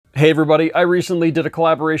Hey everybody, I recently did a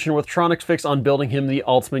collaboration with TronicsFix on building him the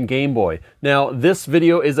ultimate Game Boy. Now this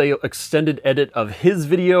video is a extended edit of his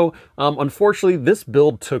video. Unfortunately this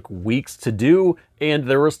build took weeks to do and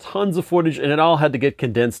there was tons of footage and it all had to get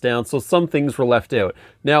condensed down, so some things were left out.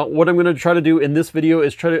 Now what I'm going to try to do in this video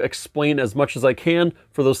is try to explain as much as I can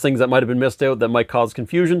for those things that might have been missed out that might cause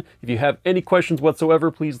confusion. If you have any questions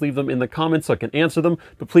whatsoever, please leave them in the comments so I can answer them,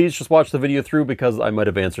 but please just watch the video through because I might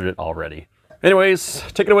have answered it already. Anyways,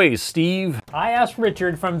 take it away, Steve. I asked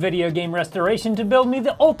Richard from VideoGameRestoration to build me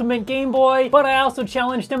the ultimate Game Boy, but I also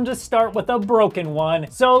challenged him to start with a broken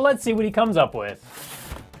one. So let's see what he comes up with.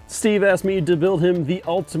 Steve asked me to build him the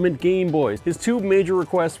ultimate Game Boy. His two major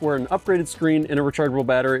requests were an upgraded screen and a rechargeable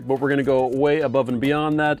battery, but we're gonna go way above and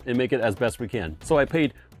beyond that and make it as best we can. So I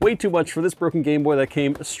paid way too much for this broken Game Boy that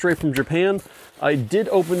came straight from Japan. I did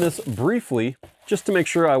open this briefly just to make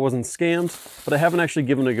sure I wasn't scammed, but I haven't actually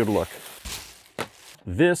given it a good look.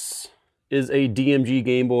 This is a DMG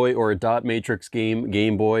Game Boy, or a dot matrix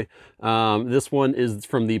Game Boy. This one is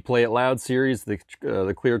from the Play It Loud series, the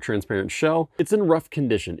clear transparent shell. It's in rough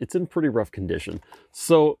condition. It's in pretty rough condition.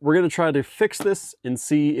 So we're gonna try to fix this and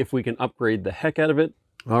see if we can upgrade the heck out of it.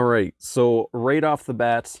 All right, so right off the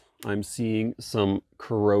bat, I'm seeing some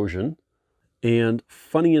corrosion. And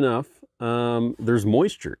funny enough, there's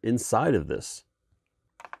moisture inside of this.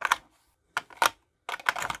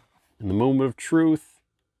 In the moment of truth,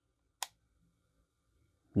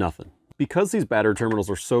 nothing. Because these battery terminals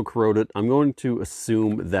are so corroded, I'm going to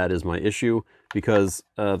assume that is my issue because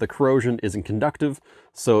the corrosion isn't conductive.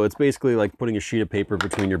 So it's basically like putting a sheet of paper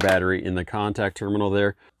between your battery and the contact terminal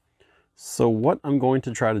there. So what I'm going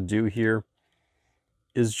to try to do here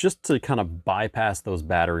is just to kind of bypass those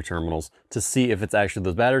battery terminals to see if it's actually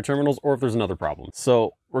those battery terminals or if there's another problem.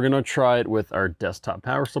 So we're going to try it with our desktop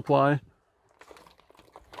power supply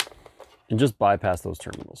and just bypass those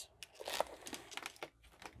terminals.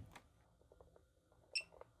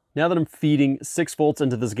 Now that I'm feeding 6 volts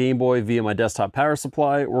into this Game Boy via my desktop power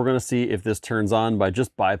supply, we're going to see if this turns on by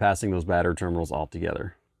just bypassing those battery terminals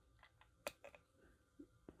altogether.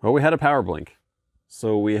 Well, we had a power blink.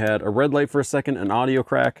 So we had a red light for a second, an audio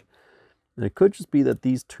crack. And it could just be that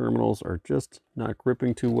these terminals are just not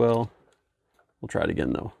gripping too well. We'll try it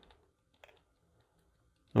again though.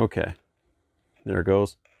 Okay, there it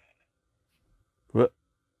goes.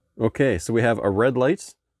 Okay, so we have a red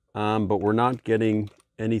light, but we're not getting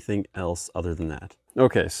anything else other than that.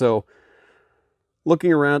 Okay, so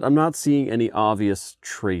looking around, I'm not seeing any obvious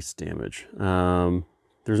trace damage.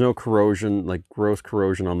 There's no corrosion, like gross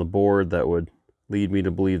corrosion on the board that would lead me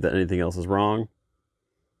to believe that anything else is wrong.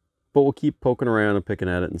 But we'll keep poking around and picking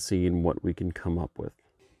at it and seeing what we can come up with.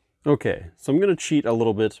 Okay, so I'm going to cheat a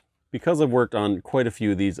little bit. Because I've worked on quite a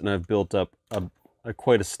few of these and I've built up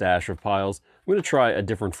quite a stash of piles, I'm going to try a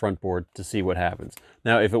different front board to see what happens.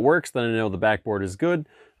 Now, if it works, then I know the back board is good,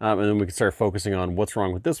 and then we can start focusing on what's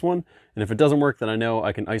wrong with this one. And if it doesn't work, then I know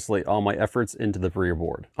I can isolate all my efforts into the rear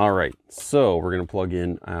board. All right, so we're going to plug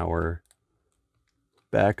in our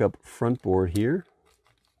backup front board here.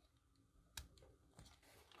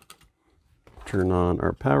 Turn on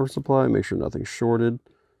our power supply, make sure nothing's shorted.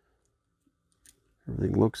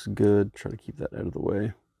 Everything looks good. Try to keep that out of the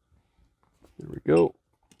way. There we go.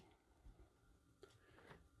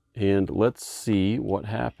 And let's see what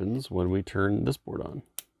happens when we turn this board on.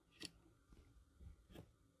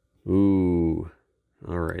 Ooh,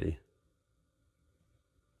 alrighty.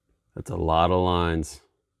 That's a lot of lines.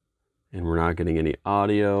 And we're not getting any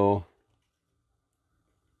audio.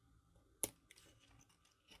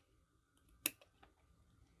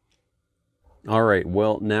 All right,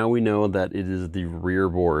 well, now we know that it is the rear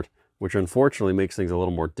board, which unfortunately makes things a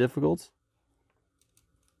little more difficult,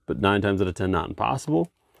 but 9 times out of 10, not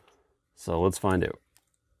impossible. So let's find out.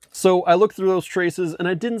 So I looked through those traces and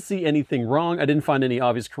I didn't see anything wrong. I didn't find any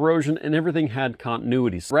obvious corrosion and everything had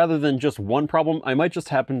continuity. So rather than just one problem, I might just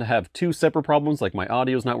happen to have 2 separate problems, like my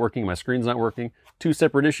audio's not working, my screen's not working, 2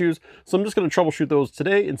 separate issues. So I'm just gonna troubleshoot those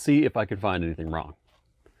today and see if I can find anything wrong.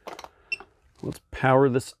 Let's power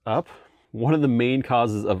this up. One of the main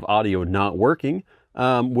causes of audio not working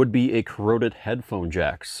would be a corroded headphone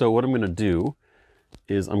jack. So what I'm going to do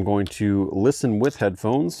is I'm going to listen with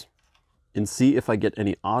headphones and see if I get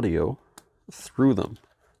any audio through them.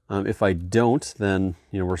 If I don't, then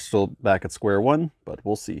we're still back at square one, but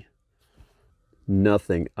we'll see.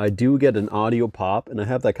 Nothing. I do get an audio pop, and I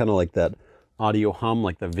have that kind of like that audio hum,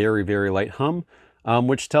 like the very, very light hum,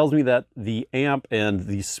 which tells me that the amp and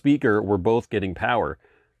the speaker were both getting power.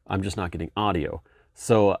 I'm just not getting audio.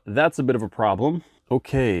 So that's a bit of a problem.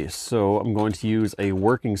 Okay, so I'm going to use a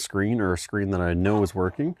working screen, or a screen that I know is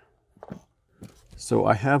working. So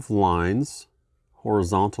I have lines,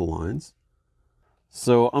 horizontal lines.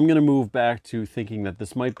 So I'm going to move back to thinking that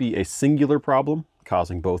this might be a singular problem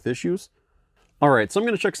causing both issues. All right, so I'm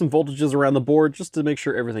going to check some voltages around the board just to make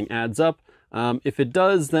sure everything adds up. If it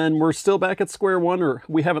does, then we're still back at square one, or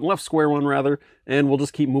we haven't left square one rather, and we'll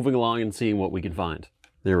just keep moving along and seeing what we can find.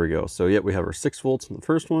 There we go. So yeah, we have our 6 volts in the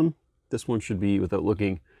first one. This one should be, without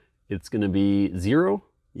looking, it's going to be 0.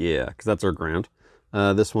 Yeah, because that's our ground.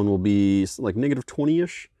 This one will be like negative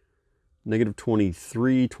 20-ish, negative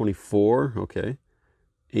 23, 24, okay.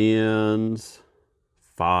 And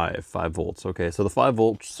 5 volts. Okay, so the 5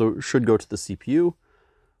 volts should go to the CPU.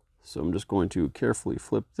 So I'm just going to carefully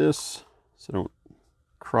flip this so I don't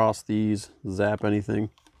cross these, zap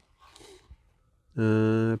anything.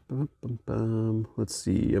 Let's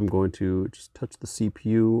see, I'm going to just touch the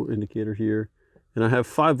CPU indicator here. And I have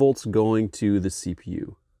 5 volts going to the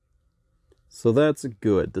CPU. So that's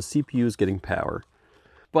good. The CPU is getting power.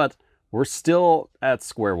 But we're still at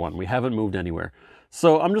square one. We haven't moved anywhere.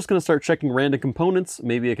 So I'm just going to start checking random components.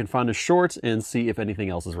 Maybe I can find a short and see if anything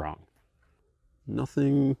else is wrong.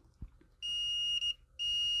 Nothing.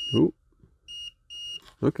 Ooh.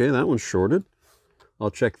 Okay, that one's shorted.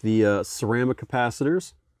 I'll check the ceramic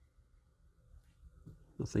capacitors.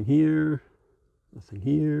 Nothing here. Nothing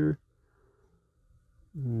here.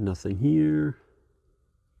 Nothing here.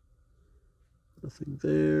 Nothing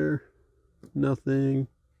there. Nothing.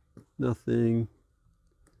 Nothing.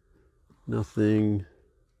 Nothing.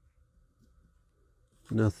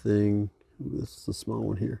 Nothing. Ooh, this is a small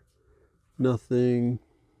one here. Nothing.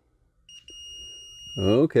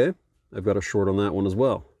 Okay, I've got a short on that one as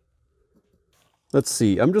well. Let's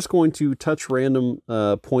see, I'm just going to touch random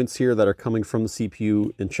points here that are coming from the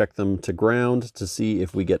CPU and check them to ground to see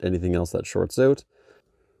if we get anything else that shorts out.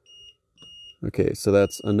 Okay, so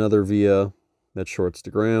that's another via that shorts to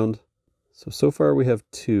ground. So far we have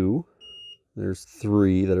 2. There's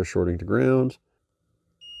 3 that are shorting to ground.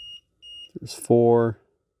 There's 4.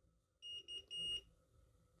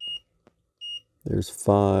 There's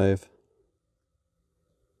 5.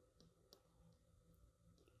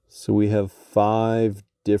 So we have 5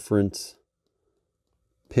 different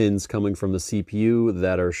pins coming from the CPU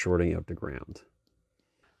that are shorting out to ground.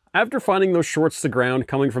 After finding those shorts to ground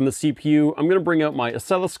coming from the CPU, I'm going to bring out my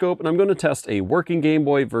oscilloscope and I'm going to test a working Game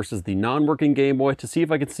Boy versus the non-working Game Boy to see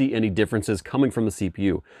if I can see any differences coming from the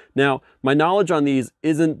CPU. Now, my knowledge on these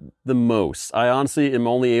isn't the most. I honestly am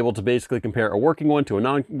only able to basically compare a working one to a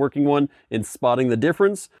non-working one in spotting the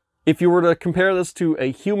difference. If you were to compare this to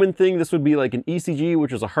a human thing, this would be like an ECG,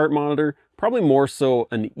 which is a heart monitor, probably more so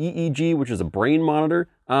an EEG, which is a brain monitor,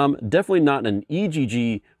 definitely not an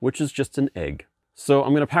EGG, which is just an egg. So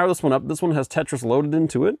I'm going to power this one up. This one has Tetris loaded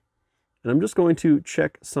into it. And I'm just going to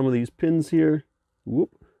check some of these pins here.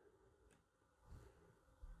 Whoop.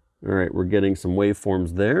 All right, we're getting some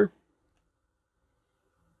waveforms there.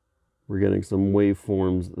 We're getting some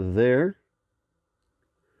waveforms there.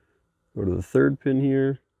 Go to the third pin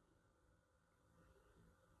here.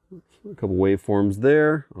 A couple waveforms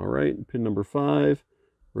there. All right, pin number 5.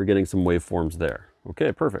 We're getting some waveforms there.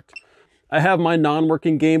 Okay, perfect. I have my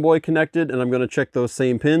non-working Game Boy connected and I'm going to check those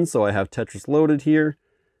same pins. So I have Tetris loaded here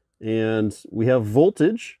and we have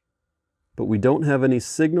voltage, but we don't have any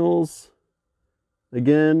signals.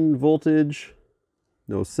 Again, voltage,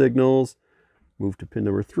 no signals. Move to pin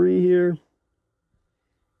number 3 here.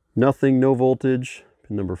 Nothing, no voltage.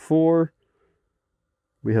 Pin number 4.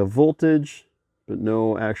 We have voltage, but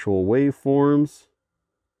no actual waveforms.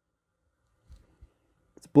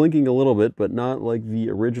 It's blinking a little bit, but not like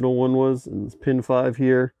the original one was. And this pin 5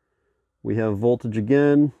 here, we have voltage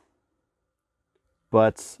again,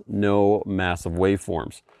 but no massive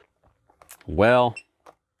waveforms. Well,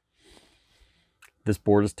 this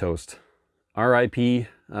board is toast. RIP,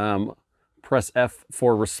 press F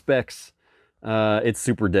for respects. It's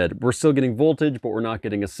super dead. We're still getting voltage, but we're not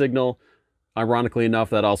getting a signal. Ironically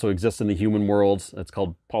enough, that also exists in the human world. It's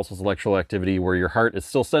called pulseless electrical activity, where your heart is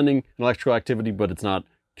still sending an electrical activity, but it's not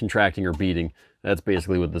contracting or beating. That's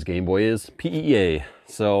basically what this Game Boy is. PEA.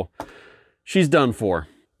 So she's done for.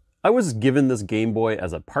 I was given this Game Boy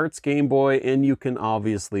as a parts Game Boy, and you can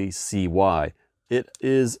obviously see why. It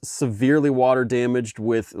is severely water damaged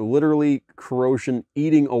with literally corrosion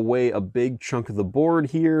eating away a big chunk of the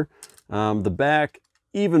board here. The back,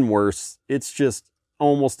 even worse. It's just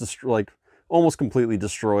almost almost completely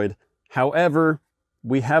destroyed. However,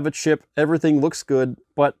 we have a chip, everything looks good,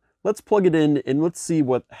 but let's plug it in and let's see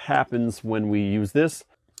what happens when we use this.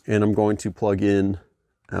 And I'm going to plug in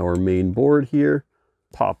our main board here,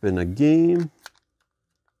 pop in a game,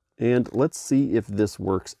 and let's see if this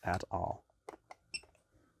works at all.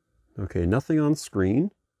 Okay, nothing on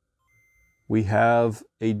screen. We have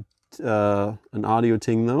an audio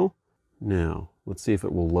ting though. Now, let's see if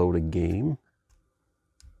it will load a game.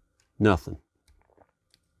 Nothing.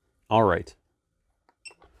 All right.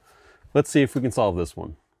 Let's see if we can solve this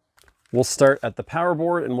one. We'll start at the power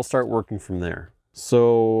board and we'll start working from there.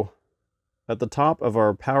 So at the top of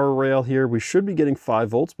our power rail here, we should be getting 5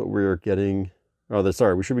 volts, but we're getting,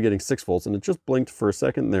 we should be getting 6 volts, and it just blinked for a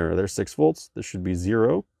second there. There's 6 volts. This should be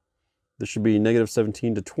 0. This should be negative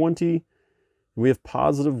 17 to 20. And we have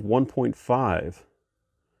positive 1.5.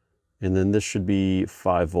 And then this should be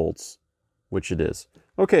 5 volts, which it is.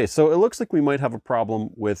 Okay, so it looks like we might have a problem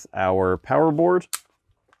with our power board.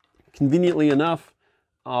 Conveniently enough,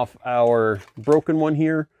 off our broken one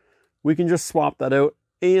here, we can just swap that out,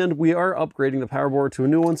 and we are upgrading the power board to a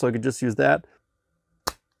new one, so I could just use that.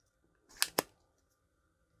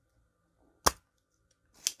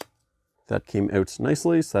 That came out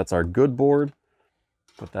nicely, so that's our good board.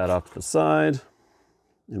 Put that off to the side,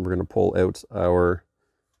 and we're going to pull out our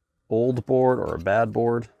old board or a bad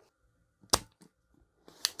board.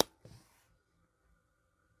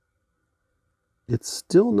 It's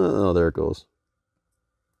still not, oh, there it goes.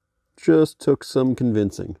 Just took some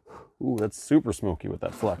convincing. Ooh, that's super smoky with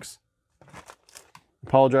that flex.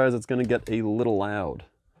 Apologize, it's gonna get a little loud.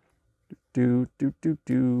 So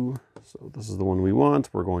this is the one we want.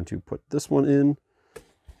 We're going to put this one in.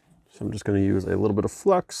 So I'm just gonna use a little bit of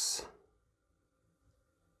flux.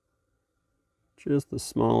 Just the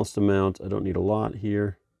smallest amount. I don't need a lot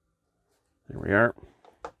here. There we are.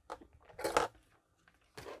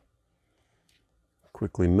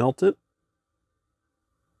 Quickly melt it.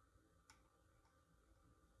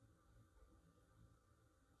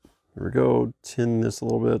 There we go. Tin this a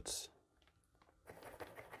little bit.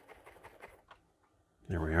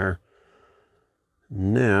 There we are.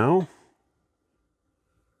 Now,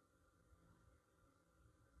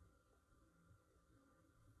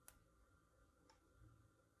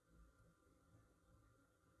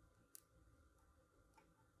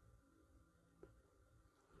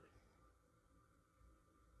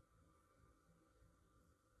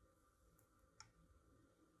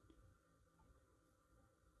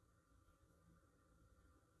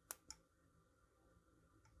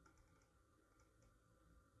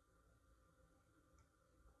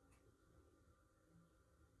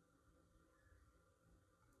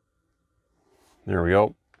 there we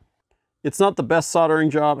go. It's not the best soldering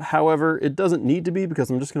job. However, it doesn't need to be because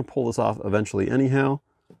I'm just going to pull this off eventually anyhow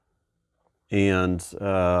and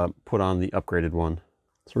put on the upgraded one.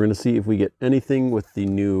 So we're going to see if we get anything with the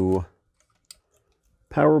new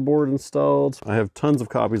power board installed. I have tons of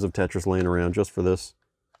copies of Tetris laying around just for this.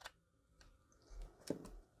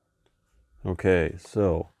 Okay,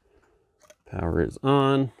 so power is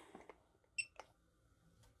on.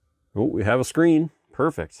 Oh, we have a screen.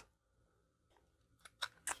 Perfect.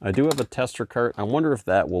 I do have a tester cart. I wonder if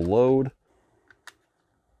that will load.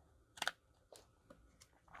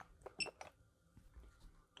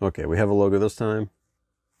 Okay, we have a logo this time.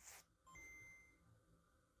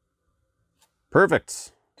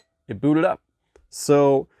 Perfect. It booted up.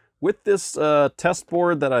 So with this test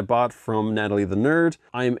board that I bought from Natalie the Nerd,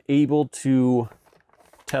 I am able to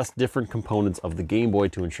test different components of the Game Boy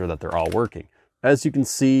to ensure that they're all working. As you can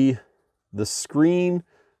see, the screen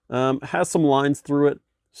has some lines through it.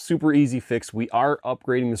 Super easy fix. We are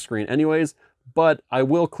upgrading the screen anyways, but I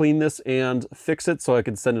will clean this and fix it so I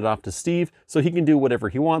can send it off to Steve so he can do whatever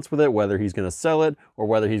he wants with it, whether he's going to sell it or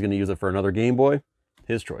whether he's going to use it for another Game Boy.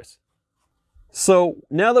 His choice. So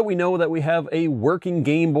now that we know that we have a working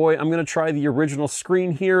Game Boy, I'm going to try the original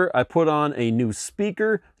screen here. I put on a new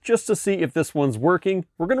speaker just to see if this one's working.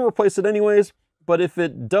 We're going to replace it anyways, but if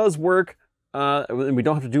it does work, and we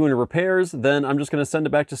don't have to do any repairs, then I'm just going to send it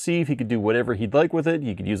back to Steve. He could do whatever he'd like with it.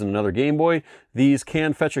 He could use another Game Boy. These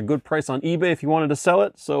can fetch a good price on eBay if he wanted to sell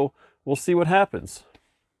it, so we'll see what happens.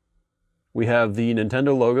 We have the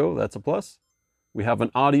Nintendo logo, that's a plus. We have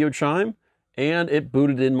an audio chime, and it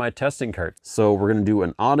booted in my testing cart. So we're going to do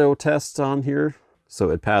an auto test on here. So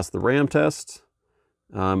it passed the RAM test.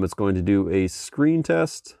 It's going to do a screen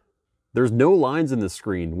test. There's no lines in the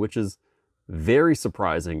screen, which is very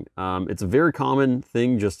surprising. It's a very common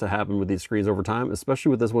thing just to happen with these screens over time, especially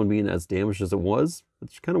with this one being as damaged as it was.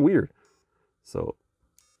 It's kind of weird. So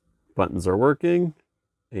buttons are working,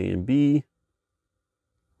 A and B.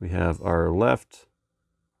 We have our left,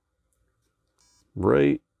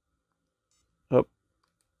 right, up,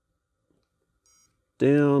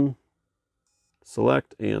 down,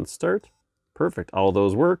 select, and start. Perfect, all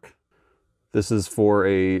those work. This is for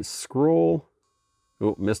a scroll.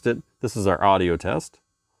 Oh, missed it. This is our audio test.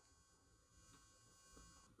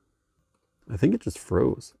 I think it just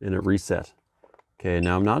froze and it reset. Okay,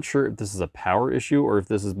 now I'm not sure if this is a power issue or if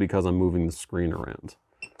this is because I'm moving the screen around.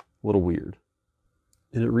 A little weird.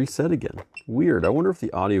 And it reset again. Weird. I wonder if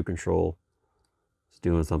the audio control is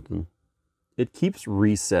doing something. It keeps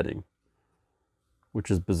resetting,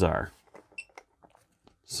 which is bizarre.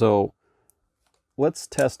 So let's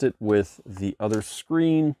test it with the other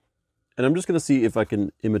screen. And I'm just going to see if I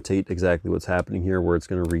can imitate exactly what's happening here where it's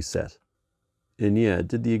going to reset. And yeah, it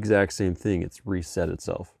did the exact same thing. It's reset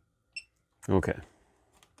itself. Okay.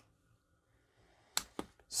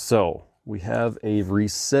 So we have a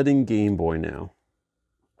resetting Game Boy now.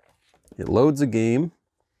 It loads a game,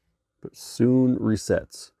 but soon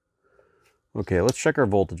resets. Okay, let's check our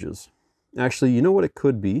voltages. Actually, you know what it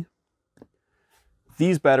could be?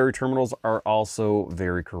 These battery terminals are also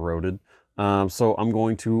very corroded. So I'm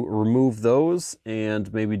going to remove those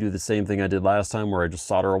and maybe do the same thing I did last time where I just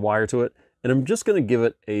solder a wire to it. And I'm just going to give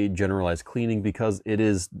it a generalized cleaning because it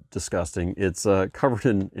is disgusting. It's covered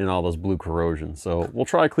in all this blue corrosion. So we'll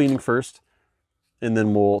try cleaning first, and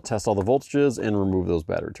then we'll test all the voltages and remove those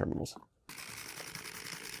battery terminals.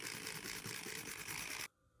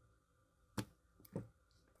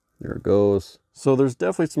 There it goes. So there's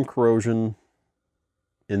definitely some corrosion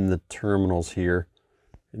in the terminals here,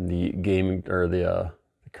 in the gaming or the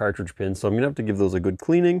cartridge pins. So I'm gonna have to give those a good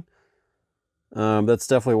cleaning. That's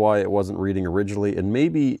definitely why it wasn't reading originally, and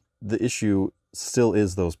maybe the issue still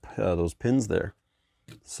is those pins there.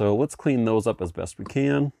 So let's clean those up as best we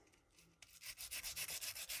can.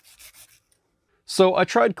 So I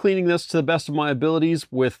tried cleaning this to the best of my abilities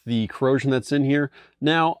with the corrosion that's in here.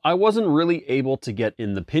 Now, I wasn't really able to get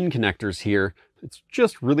in the pin connectors here. It's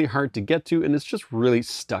just really hard to get to, and it's just really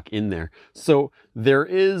stuck in there. So there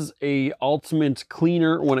is a ultimate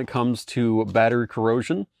cleaner when it comes to battery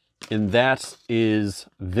corrosion, and that is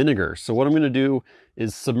vinegar. So what I'm going to do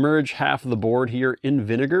is submerge half of the board here in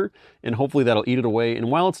vinegar, and hopefully that'll eat it away. And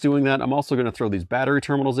while it's doing that, I'm also going to throw these battery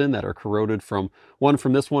terminals in that are corroded, from one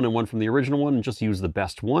from this one and one from the original one, and just use the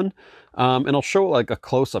best one. And I'll show like a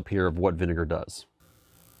close-up here of what vinegar does.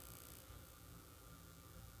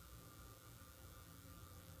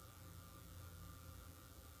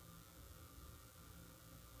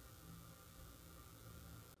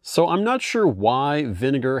 So I'm not sure why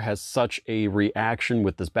vinegar has such a reaction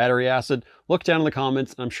with this battery acid. Look down in the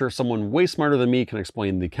comments, and I'm sure someone way smarter than me can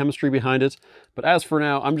explain the chemistry behind it. But as for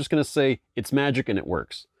now, I'm just going to say it's magic and it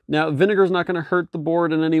works. Now, vinegar is not going to hurt the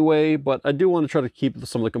board in any way, but I do want to try to keep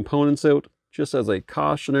some of the components out just as a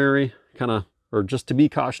cautionary or just to be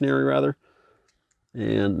cautionary rather.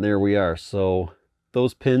 And there we are. So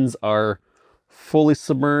those pins are fully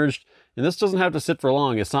submerged, and this doesn't have to sit for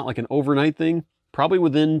long. It's not like an overnight thing. Probably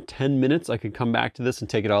within 10 minutes, I could come back to this and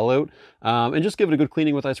take it all out and just give it a good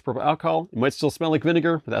cleaning with isopropyl alcohol. It might still smell like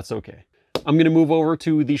vinegar, but that's okay. I'm going to move over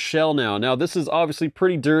to the shell now. Now, this is obviously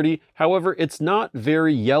pretty dirty. However, it's not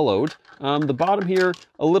very yellowed. The bottom here,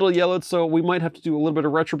 a little yellowed, so we might have to do a little bit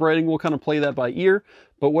of retrobrighting. We'll kind of play that by ear.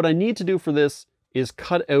 But what I need to do for this is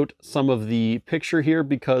cut out some of the picture here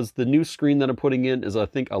because the new screen that I'm putting in is, I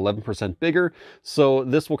think, 11% bigger. So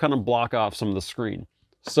this will kind of block off some of the screen.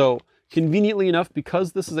 So conveniently enough,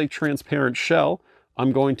 because this is a transparent shell,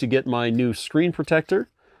 I'm going to get my new screen protector.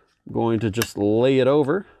 I'm going to just lay it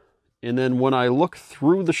over. And then when I look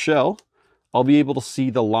through the shell, I'll be able to see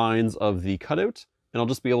the lines of the cutout, and I'll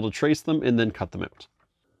just be able to trace them and then cut them out.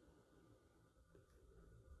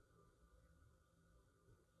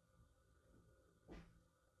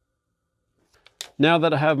 Now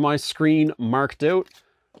that I have my screen marked out,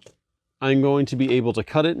 I'm going to be able to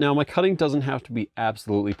cut it. Now, my cutting doesn't have to be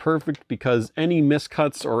absolutely perfect because any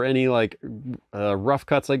miscuts or any rough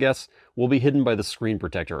cuts, I guess, will be hidden by the screen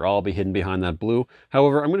protector. I'll be hidden behind that blue.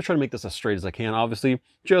 However, I'm going to try to make this as straight as I can, obviously,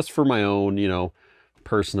 just for my own,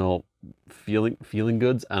 personal feeling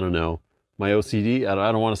goods. I don't know. My OCD,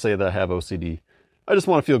 I don't want to say that I have OCD. I just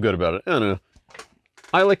want to feel good about it. I don't know.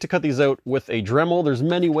 I like to cut these out with a Dremel. There's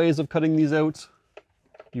many ways of cutting these out.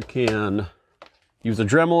 You can use a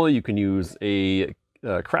Dremel, you can use a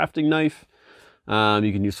crafting knife,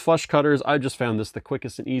 you can use flush cutters. I just found this the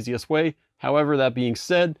quickest and easiest way. However, that being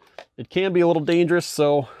said, it can be a little dangerous,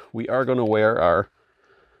 so we are going to wear our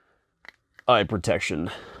eye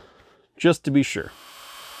protection, just to be sure.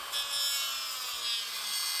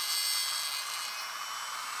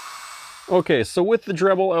 Okay, so with the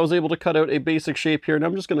Dremel, I was able to cut out a basic shape here, and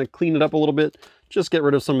I'm just going to clean it up a little bit, just get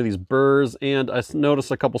rid of some of these burrs, and I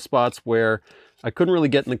noticed a couple spots where I couldn't really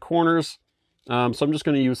get in the corners, so I'm just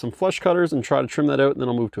going to use some flush cutters and try to trim that out, and then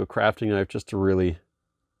I'll move to a crafting knife just to really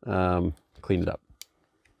clean it up.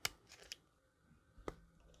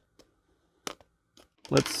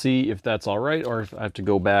 Let's see if that's all right, or if I have to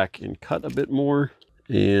go back and cut a bit more.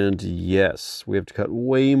 And yes, we have to cut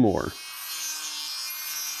way more.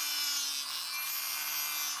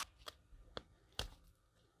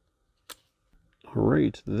 All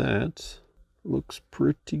right, that looks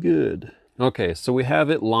pretty good. Okay, so we have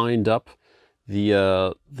it lined up.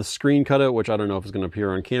 The screen cutout, which I don't know if it's going to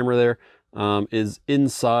appear on camera there, is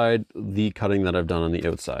inside the cutting that I've done on the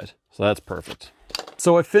outside. So that's perfect.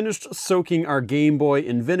 So I finished soaking our Game Boy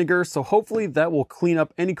in vinegar, so hopefully that will clean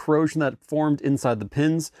up any corrosion that formed inside the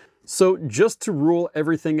pins. So just to rule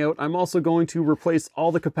everything out, I'm also going to replace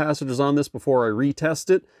all the capacitors on this before I retest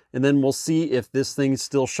it, and then we'll see if this thing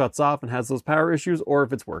still shuts off and has those power issues, or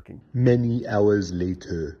if it's working. Many hours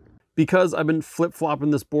later. Because I've been flip-flopping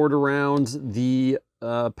this board around, the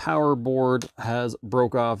power board has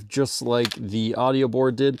broke off just like the audio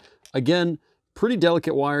board did. Again, pretty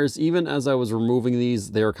delicate wires. Even as I was removing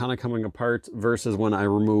these, they were kind of coming apart, versus when I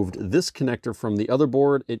removed this connector from the other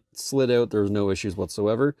board, it slid out. There was no issues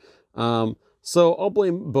whatsoever. So I'll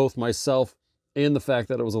blame both myself and the fact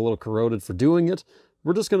that it was a little corroded for doing it.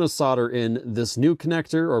 We're just going to solder in this new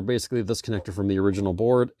connector, or basically this connector from the original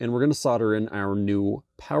board, and we're going to solder in our new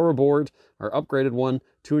power board, our upgraded one,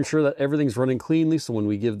 to ensure that everything's running cleanly. So when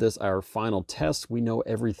we give this our final test, we know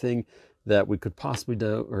everything that we could possibly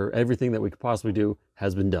do, or everything that we could possibly do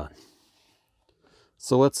has been done.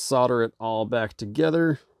 So let's solder it all back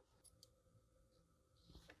together.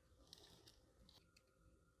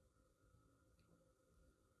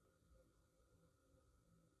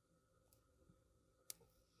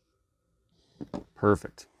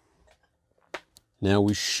 Perfect. Now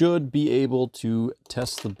we should be able to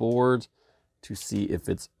test the board to see if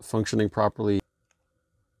it's functioning properly.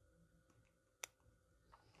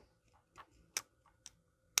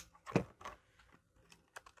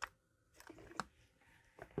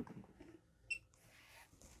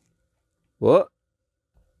 What?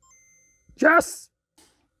 Yes!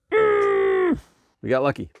 We got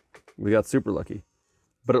lucky. We got super lucky.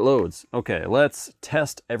 But it loads. Okay, let's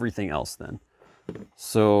test everything else then.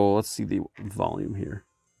 So let's see the volume here.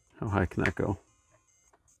 How high can that go?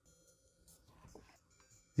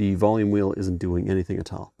 The volume wheel isn't doing anything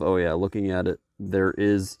at all. Oh yeah, looking at it, there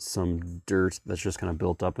is some dirt that's just kind of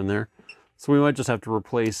built up in there. So we might just have to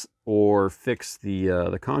replace or fix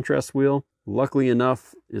the contrast wheel. Luckily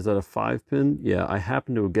enough, is that a 5-pin? Yeah, I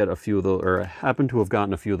happen to get a few of those, or I happen to have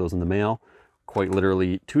gotten a few of those in the mail quite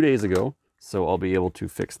literally 2 days ago. So I'll be able to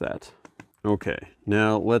fix that. Okay,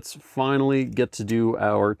 now let's finally get to do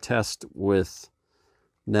our test with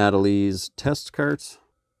Natalie's test carts.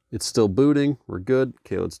 It's still booting, we're good.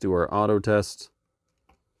 Okay, let's do our auto test.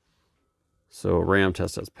 So RAM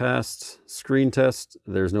test has passed. Screen test,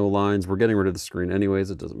 there's no lines. We're getting rid of the screen anyways,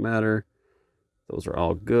 it doesn't matter. Those are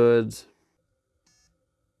all good.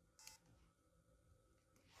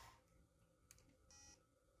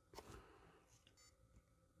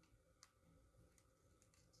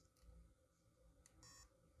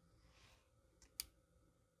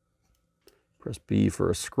 Press B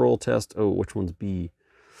for a scroll test. Oh, which one's B?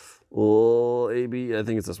 Oh, A, B, I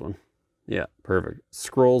think it's this one. Yeah, perfect.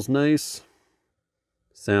 Scroll's nice.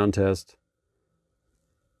 Sound test.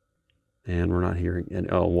 And we're not hearing any.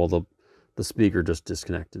 Oh, well, the speaker just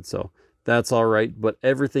disconnected. So that's all right. But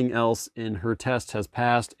everything else in her test has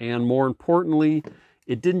passed. And more importantly,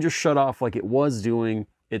 it didn't just shut off like it was doing.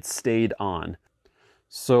 It stayed on.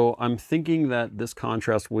 So I'm thinking that this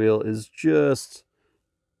contrast wheel is just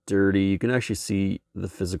dirty. You can actually see the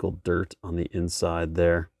physical dirt on the inside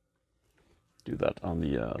there. Do that on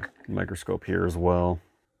the microscope here as well.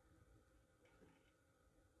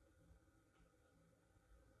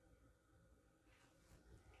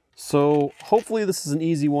 So hopefully this is an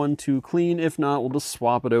easy one to clean. If not, we'll just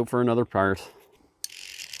swap it out for another part.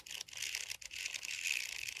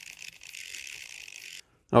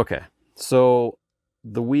 Okay, so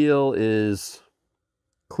the wheel is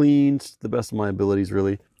cleaned to the best of my abilities,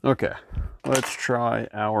 really. Okay, let's try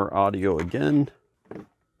our audio again.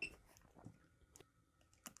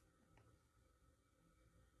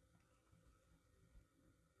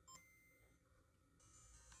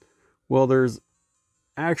 Well, there's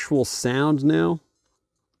actual sound now,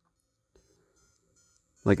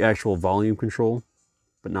 like actual volume control,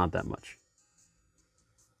 but not that much.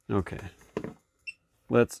 Okay,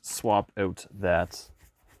 let's swap out that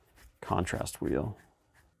contrast wheel.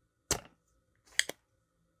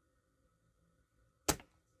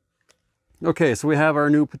 Okay, so we have our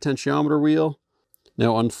new potentiometer wheel.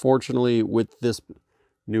 Now, unfortunately, with this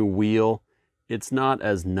new wheel, it's not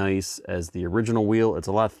as nice as the original wheel. It's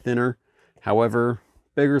a lot thinner. However,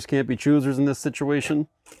 beggars can't be choosers in this situation.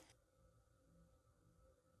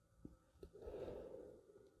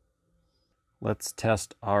 Let's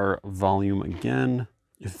test our volume again.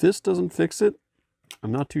 If this doesn't fix it,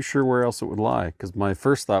 I'm not too sure where else it would lie, because my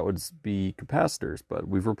first thought would be capacitors, but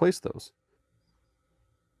we've replaced those.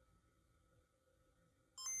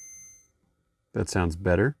 That sounds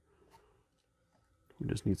better. We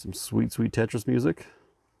just need some sweet, sweet Tetris music.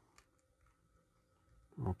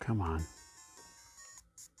 Oh, come on.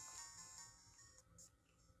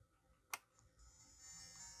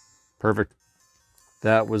 Perfect.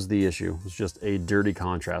 That was the issue. It was just a dirty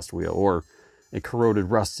contrast wheel, or a corroded,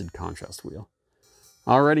 rusted contrast wheel.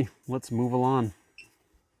 Alrighty, let's move along.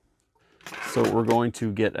 So we're going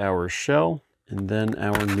to get our shell and then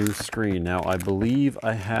our new screen. Now I believe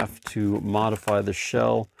I have to modify the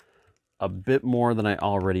shell a bit more than I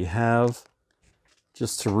already have,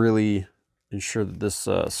 just to really ensure that this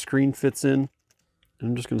screen fits in. And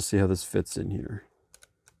I'm just going to see how this fits in here.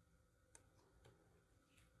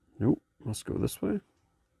 Nope, let's go this way.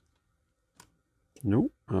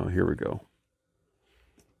 Nope, oh, here we go.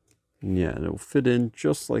 Yeah, it'll fit in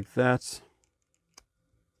just like that.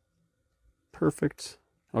 Perfect.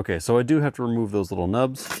 Okay, so I do have to remove those little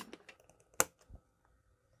nubs.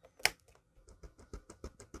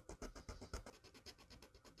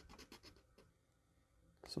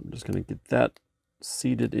 So I'm just going to get that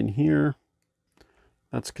seated in here.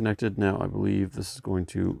 That's connected. Now I believe this is going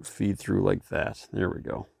to feed through like that. There we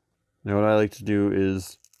go. Now what I like to do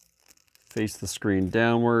is face the screen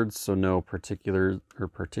downwards so no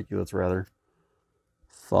particulates rather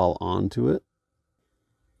fall onto it.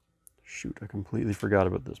 Shoot, I completely forgot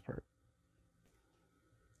about this part.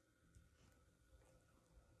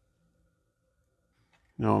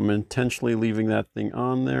 Now I'm intentionally leaving that thing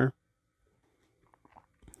on there.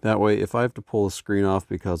 That way, if I have to pull the screen off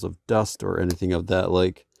because of dust or anything of that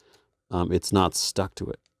like, it's not stuck to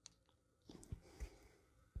it.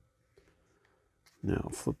 Now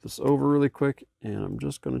flip this over really quick, and I'm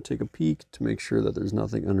just going to take a peek to make sure that there's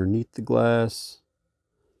nothing underneath the glass.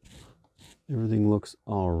 Everything looks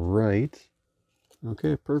all right.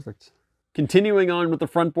 Okay, perfect. Continuing on with the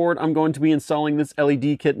front board, I'm going to be installing this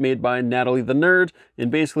LED kit made by Natalie the Nerd.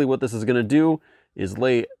 And basically what this is going to do is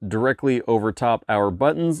lay directly over top our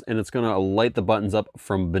buttons, and it's going to light the buttons up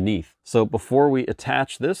from beneath. So before we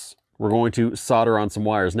attach this, we're going to solder on some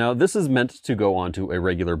wires. Now this is meant to go onto a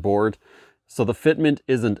regular board, so the fitment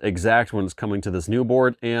isn't exact when it's coming to this new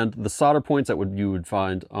board, and the solder points that you would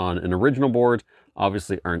find on an original board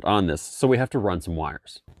obviously aren't on this, so we have to run some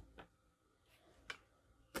wires.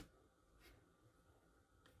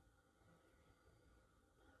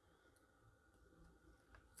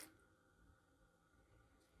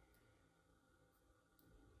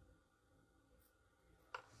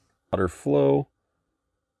 Water flow.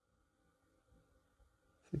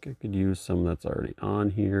 I think I could use some that's already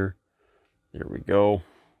on here. There we go.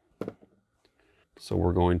 So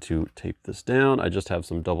we're going to tape this down. I just have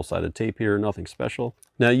some double-sided tape here, nothing special.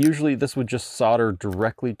 Now usually this would just solder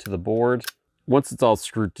directly to the board. Once it's all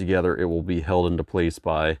screwed together, it will be held into place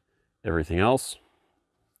by everything else.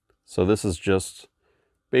 So this is just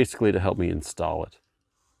basically to help me install it.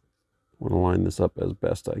 I want to line this up as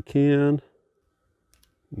best I can.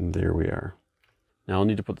 And there we are. Now I'll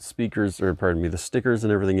need to put the speakers, or pardon me, the stickers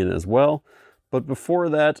and everything in as well. But before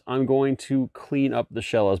that, I'm going to clean up the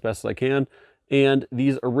shell as best as I can. And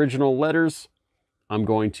these original letters, I'm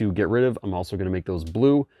going to get rid of. I'm also going to make those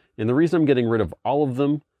blue. And the reason I'm getting rid of all of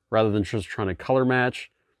them, rather than just trying to color match,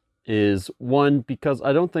 is one, because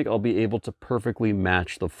I don't think I'll be able to perfectly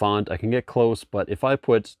match the font. I can get close, but if I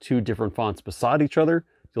put two different fonts beside each other,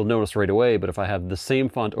 you'll notice right away. But if I have the same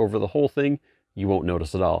font over the whole thing, you won't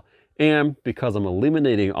notice at all. And because I'm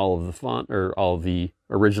eliminating all of the font, or all of the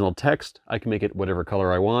original text, I can make it whatever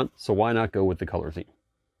color I want. So why not go with the color theme?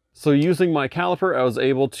 So using my caliper, I was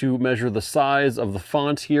able to measure the size of the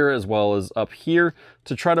font here as well as up here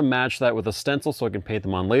to try to match that with a stencil so I can paint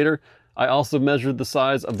them on later. I also measured the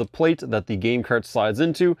size of the plate that the game cart slides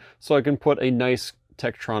into so I can put a nice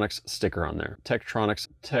Tektronix sticker on there. Tektronix.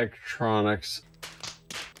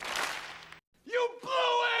 You blew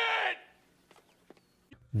it!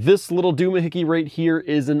 This little doohickey right here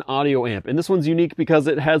is an audio amp, and this one's unique because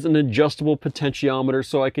it has an adjustable potentiometer,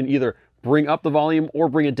 so I can either bring up the volume or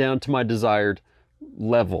bring it down to my desired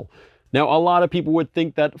level. Now, a lot of people would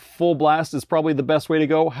think that full blast is probably the best way to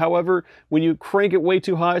go. However, when you crank it way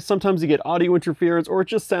too high, sometimes you get audio interference or it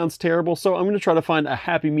just sounds terrible. So I'm going to try to find a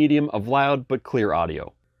happy medium of loud but clear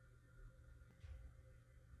audio.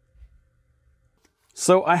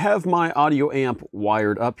 So I have my audio amp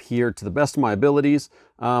wired up here to the best of my abilities.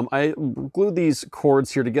 I glued these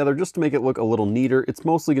cords here together just to make it look a little neater. It's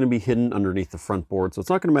mostly going to be hidden underneath the front board, so it's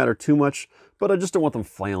not going to matter too much, but I just don't want them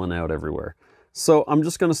flailing out everywhere. So I'm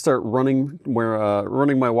just going to start running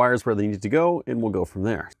my wires where they need to go, and we'll go from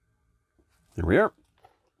there. There we are.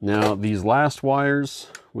 Now these last wires,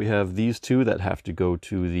 we have these two that have to go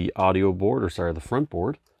to the audio board, or sorry, the front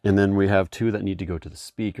board. And then we have two that need to go to the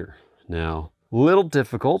speaker. Now, a little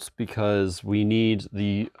difficult because we need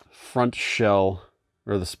the front shell,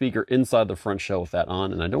 or the speaker inside the front shell with that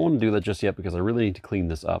on. And I don't want to do that just yet because I really need to clean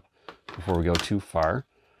this up before we go too far.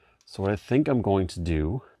 So what I think I'm going to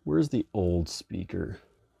do, where's the old speaker?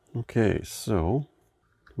 Okay, so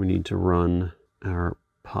we need to run our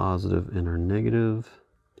positive and our negative.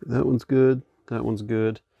 That one's good, that one's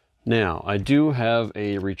good. Now, I do have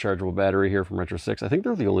a rechargeable battery here from Retro6. I think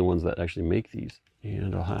they're the only ones that actually make these.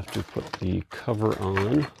 And I'll have to put the cover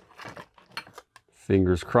on.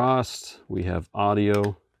 Fingers crossed, we have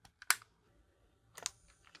audio.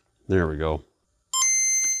 There we go.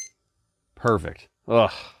 Perfect.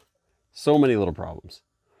 Ugh, so many little problems.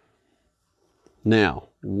 Now,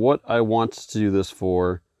 what I want to do this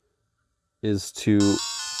for is to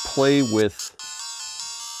play with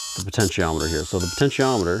the potentiometer here. So the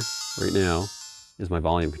potentiometer right now is my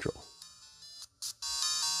volume control.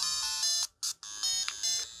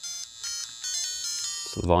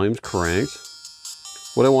 So the volume's cranked.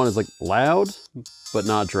 What I want is like loud, but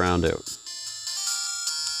not drowned out.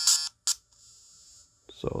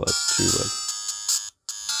 So that's too good.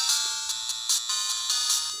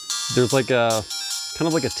 There's like a, kind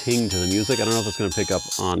of like a ting to the music. I don't know if it's going to pick up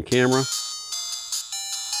on camera.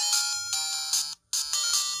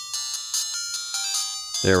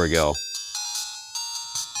 There we go.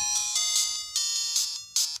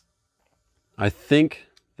 I think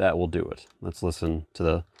that will do it. Let's listen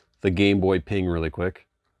to the Game Boy ping really quick.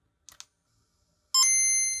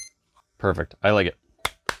 Perfect, I like it.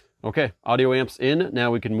 Okay, audio amps in.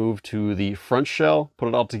 Now we can move to the front shell, put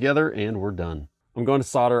it all together, and we're done. I'm going to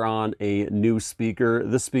solder on a new speaker.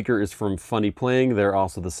 This speaker is from FunnyPlaying. They're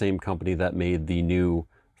also the same company that made the new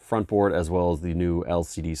front board as well as the new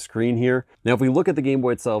LCD screen here. Now, if we look at the Game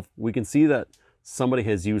Boy itself, we can see that somebody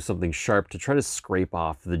has used something sharp to try to scrape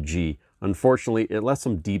off the G. Unfortunately, it left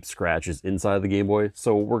some deep scratches inside the Game Boy,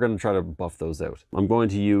 so we're going to try to buff those out. I'm going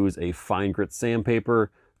to use a fine grit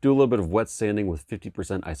sandpaper, do a little bit of wet sanding with 50%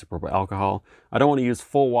 isopropyl alcohol. I don't want to use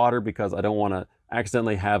full water because I don't want to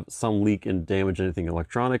accidentally have some leak and damage anything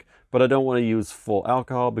electronic, but I don't want to use full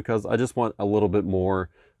alcohol because I just want a little bit more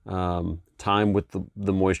time with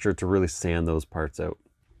the moisture to really sand those parts out.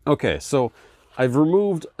 Okay, so I've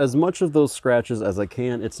removed as much of those scratches as I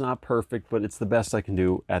can. It's not perfect, but it's the best I can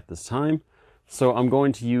do at this time. So I'm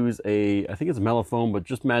going to use I think it's Mellofoam, but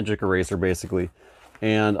just magic eraser basically.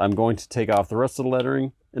 And I'm going to take off the rest of the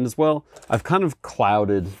lettering. And as well, I've kind of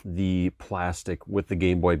clouded the plastic with the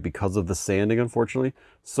Game Boy because of the sanding, unfortunately.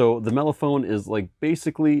 So the Mellofoam is like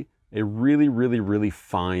basically a really, really, really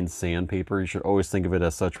fine sandpaper. You should always think of it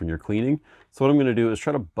as such when you're cleaning. So what I'm going to do is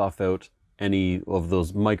try to buff out any of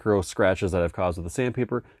those micro scratches that I've caused with the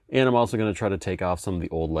sandpaper. And I'm also going to try to take off some of the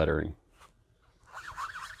old lettering.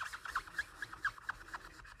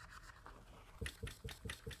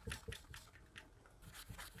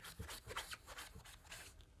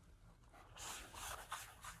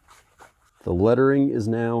 The lettering is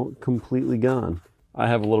now completely gone. I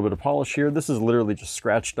have a little bit of polish here. This is literally just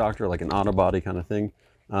Scratch Doctor, like an auto body kind of thing.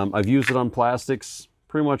 I've used it on plastics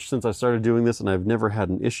pretty much since I started doing this, and I've never had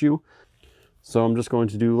an issue. So I'm just going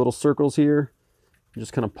to do little circles here,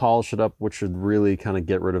 just kind of polish it up, which should really kind of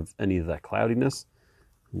get rid of any of that cloudiness,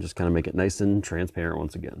 and just kind of make it nice and transparent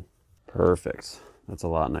once again. Perfect. That's a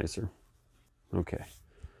lot nicer. Okay.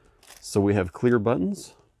 So we have clear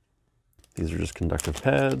buttons. These are just conductive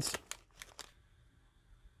pads.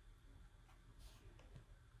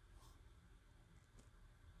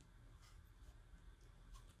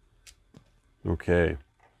 Okay,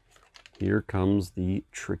 here comes the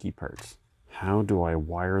tricky parts. How do I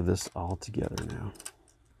wire this all together now?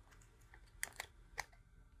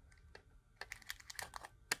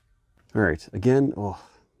 All right, again, oh,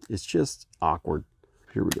 it's just awkward.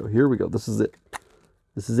 Here we go, here we go. This is it.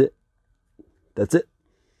 This is it. That's it.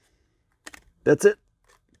 That's it.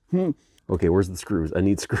 Okay, where's the screws? I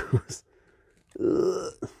need screws.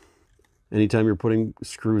 Anytime you're putting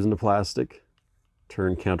screws into plastic,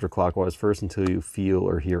 turn counterclockwise first until you feel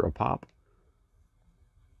or hear a pop.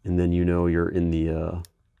 And then you know you're in the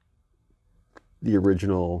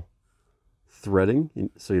original threading,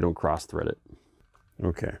 so you don't cross thread it.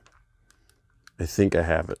 Okay. I think I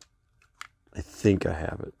have it. I think I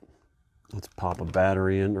have it. Let's pop a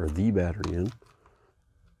battery in, or the battery in.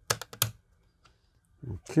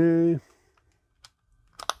 Okay.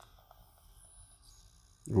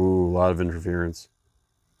 Ooh, a lot of interference.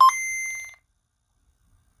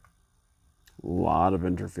 A lot of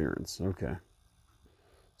interference, okay.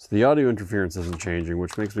 So the audio interference isn't changing,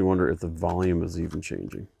 which makes me wonder if the volume is even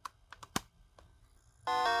changing.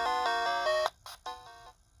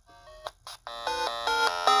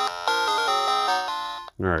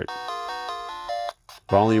 All right.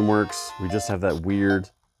 Volume works. We just have that weird,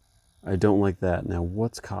 I don't like that. Now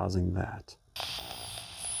what's causing that?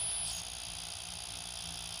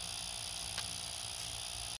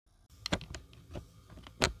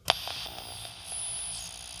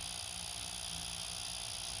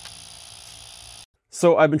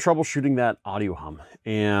 So I've been troubleshooting that audio hum,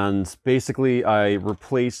 and basically I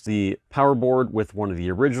replaced the power board with one of the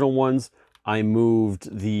original ones. I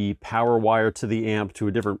moved the power wire to the amp to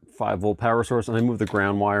a different 5-volt power source, and I moved the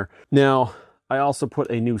ground wire. Now, I also put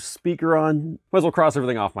a new speaker on. Might as well cross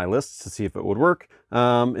everything off my list to see if it would work,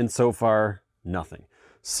 and so far, nothing.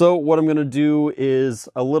 So what I'm gonna do is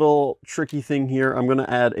a little tricky thing here. I'm gonna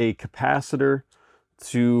add a capacitor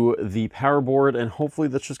to the power board, and hopefully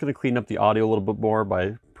that's just going to clean up the audio a little bit more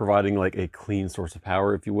by providing like a clean source of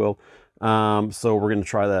power, if you will. So we're going to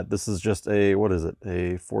try that. This is just a, what is it,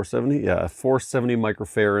 a 470? Yeah, a 470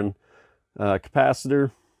 microfarad capacitor.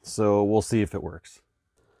 So we'll see if it works.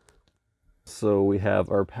 So we have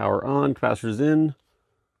our power on, capacitor's in.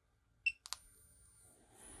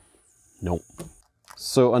 Nope.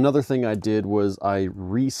 So another thing I did was I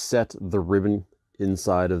reset the ribbon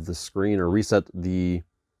inside of the screen, or reset the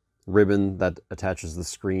ribbon that attaches the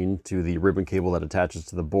screen to the ribbon cable that attaches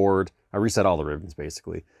to the board. I reset all the ribbons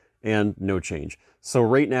basically, and no change. So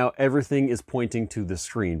right now everything is pointing to the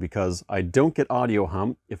screen because I don't get audio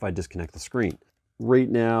hum if I disconnect the screen.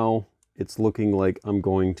 Right now it's looking like I'm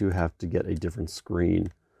going to have to get a different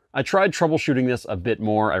screen. I tried troubleshooting this a bit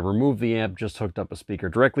more. I removed the amp, just hooked up a speaker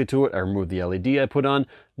directly to it. I removed the LED I put on.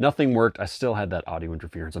 Nothing worked. I still had that audio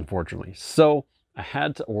interference, unfortunately. So I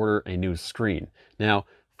had to order a new screen. Now,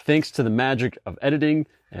 thanks to the magic of editing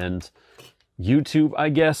and YouTube, I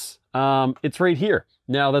guess, it's right here.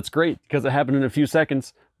 Now, that's great because it happened in a few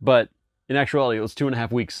seconds, but in actuality, it was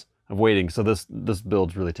 2.5 weeks of waiting. So this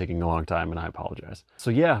build's really taking a long time, and I apologize. So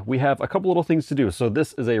yeah, we have a couple little things to do. So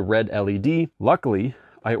this is a red LED. Luckily,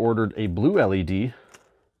 I ordered a blue LED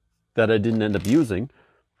that I didn't end up using.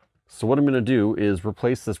 So what I'm gonna do is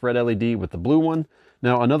replace this red LED with the blue one.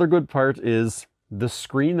 Now, another good part is the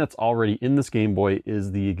screen that's already in this Game Boy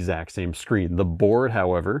is the exact same screen. The board,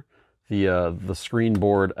 however, the screen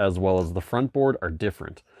board as well as the front board are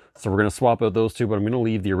different. So we're gonna swap out those two, but I'm gonna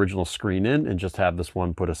leave the original screen in and just have this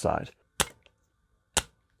one put aside.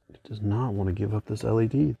 It does not want to give up this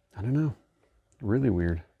LED. I don't know, really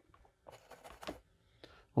weird.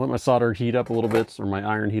 I'll let my solder heat up a little bit, or my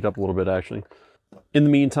iron heat up a little bit actually. In the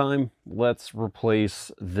meantime, let's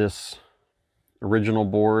replace this original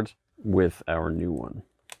board with our new one.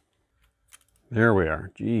 There we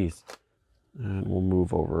are, geez. And we'll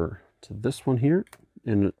move over to this one here,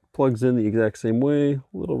 and it plugs in the exact same way.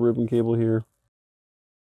 Little ribbon cable here.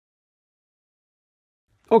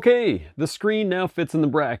 Okay, the screen now fits in the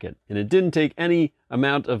bracket, and it didn't take any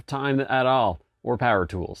amount of time at all, or power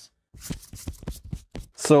tools.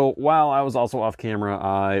 So while I was also off camera,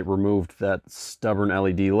 I removed that stubborn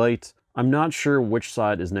LED light. I'm not sure which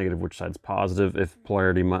side is negative, which side's positive, if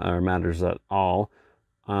polarity matters at all.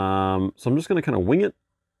 So I'm just gonna kind of wing it,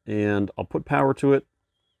 and I'll put power to it.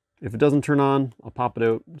 If it doesn't turn on, I'll pop it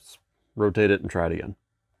out, rotate it, and try it again.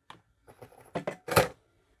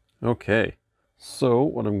 Okay, so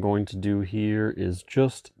what I'm going to do here is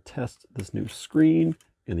just test this new screen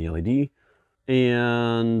in the LED,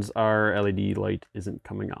 and our LED light isn't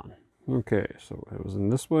coming on. Okay, so it was in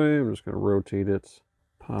this way. I'm just gonna rotate it,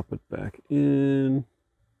 pop it back in.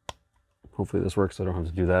 Hopefully this works so I don't have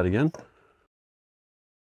to do that again.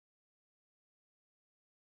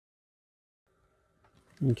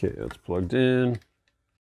 Okay, that's plugged in.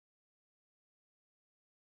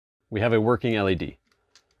 We have a working LED.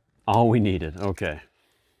 All we needed, okay.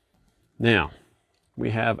 Now,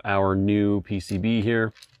 we have our new PCB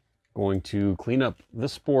here. Going to clean up.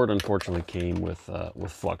 This board unfortunately came with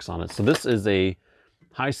flux on it. So this is a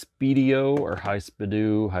HISPEEDIDO or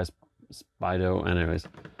HISPEEDIDO, anyways.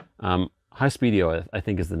 HISPEEDIDO, I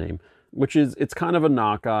think is the name, which is, it's kind of a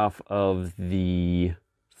knockoff of the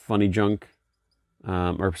Funny Junk,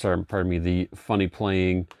 or sorry, pardon me, the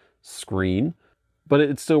FunnyPlaying screen, but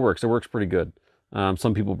it still works. It works pretty good.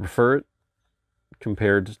 Some people prefer it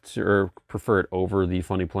compared to, or prefer it over the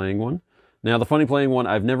FunnyPlaying one. Now the FunnyPlaying one,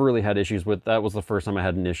 I've never really had issues with. That was the first time I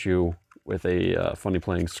had an issue with a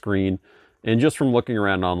FunnyPlaying screen. And just from looking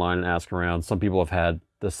around online and asking around, some people have had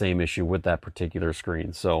the same issue with that particular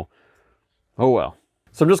screen. So, oh well.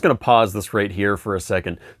 So I'm just going to pause this right here for a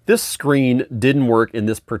second. This screen didn't work in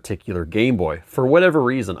this particular Game Boy for whatever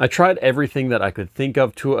reason. I tried everything that I could think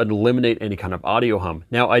of to eliminate any kind of audio hum.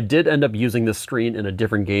 Now I did end up using this screen in a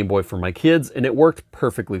different Game Boy for my kids and it worked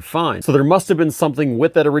perfectly fine. So there must have been something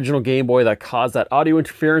with that original Game Boy that caused that audio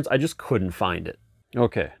interference. I just couldn't find it.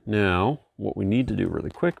 Okay, now what we need to do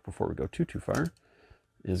really quick before we go too far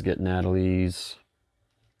is get Natalie's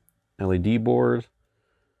LED board.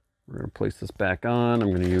 We're going to place this back on.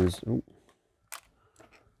 I'm going to use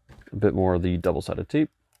a bit more of the double-sided tape.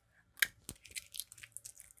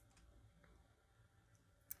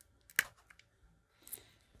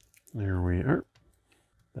 There we are.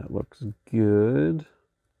 That looks good.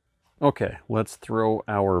 Okay, let's throw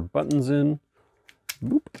our buttons in.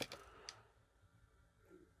 Boop.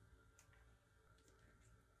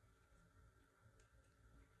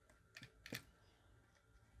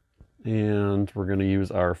 And we're going to use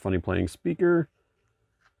our FunnyPlaying speaker.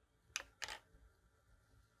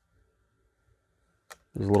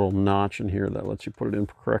 There's a little notch in here that lets you put it in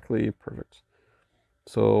correctly. Perfect.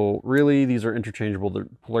 So really, these are interchangeable. The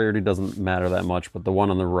polarity doesn't matter that much, but the one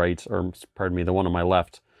on the right, or pardon me, the one on my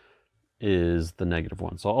left is the negative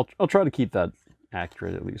one. So I'll try to keep that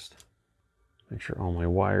accurate at least. Make sure all my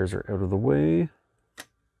wires are out of the way.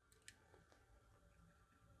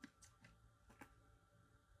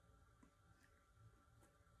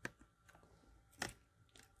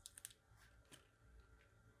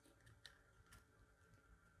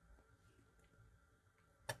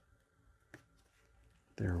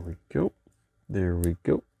 There we go. There we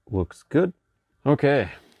go. Looks good.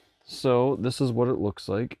 Okay, so this is what it looks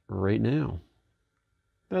like right now.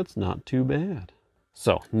 That's not too bad.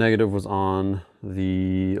 So negative was on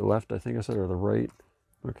the left, I think I said, or the right.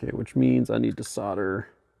 Okay, which means I need to solder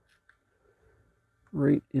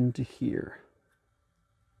right into here.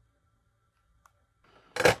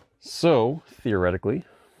 So theoretically,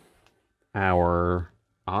 our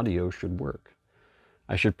audio should work.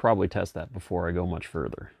 I should probably test that before I go much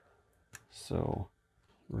further. So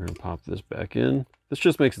we're going to pop this back in. This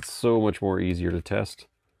just makes it so much more easier to test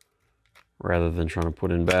rather than trying to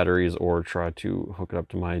put in batteries or try to hook it up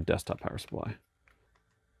to my desktop power supply.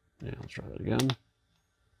 Yeah, let's try that again.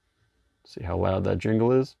 See how loud that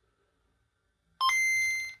jingle is?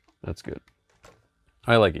 That's good.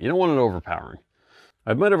 I like it. You don't want it overpowering.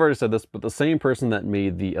 I might have already said this, but the same person that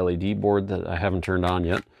made the LED board that I haven't turned on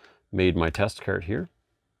yet made my test card here.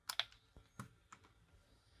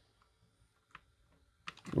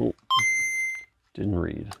 Oh, didn't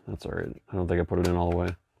read. That's all right. I don't think I put it in all the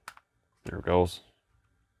way. There it goes.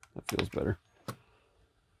 That feels better.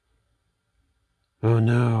 Oh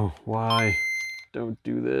no, why? Don't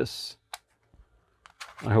do this.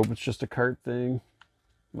 I hope it's just a cart thing.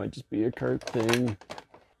 Might just be a cart thing.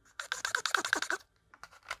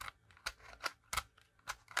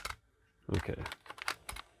 Okay.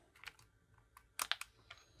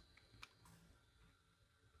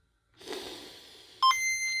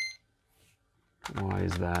 Why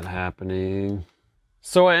is that happening?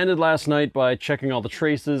 So I ended last night by checking all the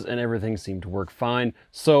traces and everything seemed to work fine.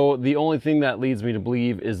 So the only thing that leads me to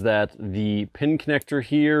believe is that the pin connector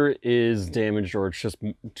here is damaged or it's just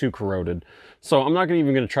too corroded. So I'm not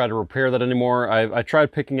even going to try to repair that anymore. I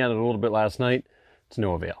tried picking at it a little bit last night to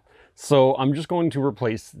no avail. So I'm just going to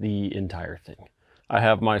replace the entire thing. I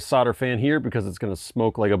have my solder fan here because it's going to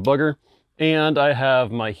smoke like a bugger. And I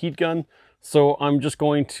have my heat gun. So I'm just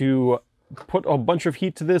going to put a bunch of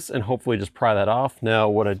heat to this and hopefully just pry that off. Now,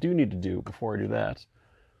 what I do need to do before I do that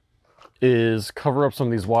is cover up some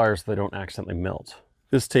of these wires so they don't accidentally melt.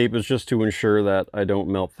 This tape is just to ensure that I don't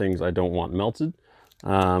melt things I don't want melted.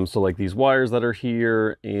 So like these wires that are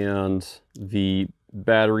here and the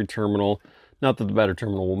battery terminal, not that the battery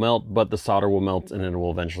terminal will melt, but the solder will melt and it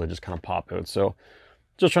will eventually just kind of pop out. So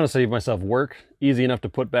just trying to save myself work. Easy enough to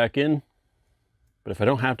put back in, but if I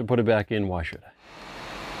don't have to put it back in, why should I?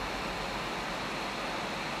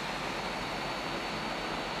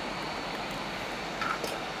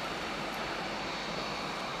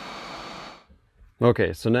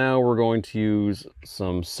 Okay, so now we're going to use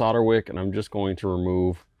some solder wick and I'm just going to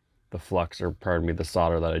remove the flux, or pardon me, the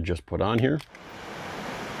solder that I just put on here.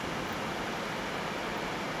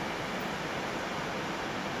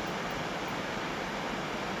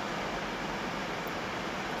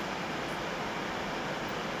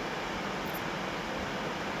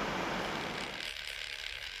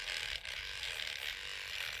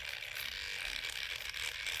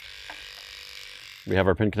 We have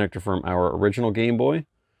our pin connector from our original Game Boy.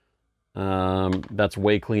 That's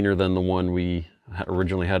way cleaner than the one we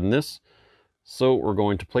originally had in this. So we're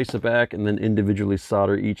going to place it back and then individually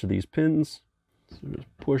solder each of these pins. So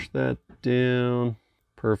just push that down.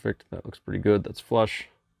 Perfect. That looks pretty good. That's flush.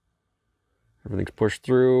 Everything's pushed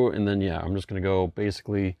through. And then, yeah, I'm just going to go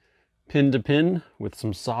basically pin to pin with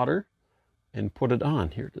some solder and put it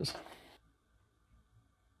on. Here it is.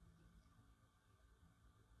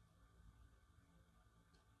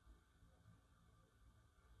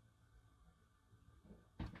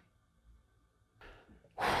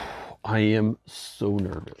 I am so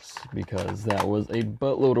nervous because that was a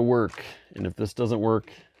buttload of work. And if this doesn't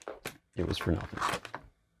work, it was for nothing.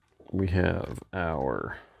 We have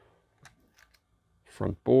our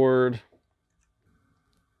front board.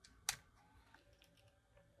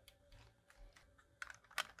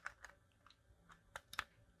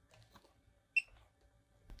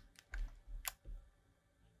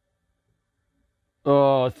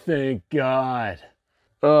 Oh, thank God.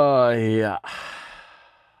 Oh, yeah.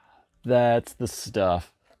 That's the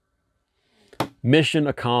stuff. Mission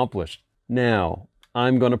accomplished. Now,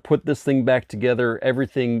 I'm going to put this thing back together.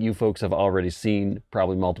 Everything you folks have already seen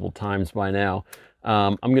probably multiple times by now.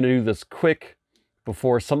 I'm going to do this quick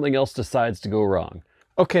before something else decides to go wrong.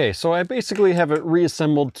 Okay, so I basically have it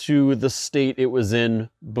reassembled to the state it was in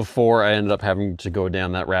before I ended up having to go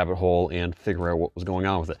down that rabbit hole and figure out what was going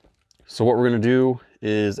on with it. So what we're going to do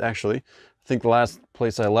is actually, I think the last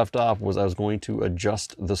place I left off was I was going to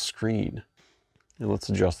adjust the screen. And let's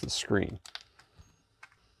adjust the screen.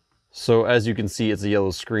 So as you can see, it's a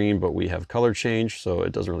yellow screen, but we have color change, so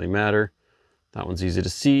it doesn't really matter. That one's easy to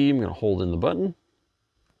see. I'm going to hold in the button.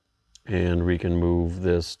 And we can move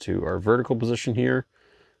this to our vertical position here.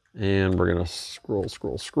 And we're going to scroll,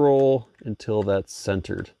 scroll, scroll until that's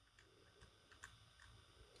centered.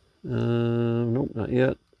 Nope, not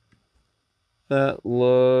yet. That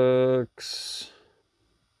looks,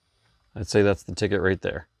 I'd say that's the ticket right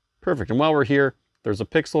there. Perfect. And while we're here, there's a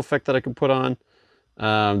pixel effect that I can put on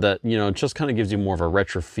that, you know, just kind of gives you more of a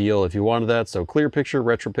retro feel if you wanted that. So clear picture,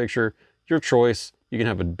 retro picture, your choice. You can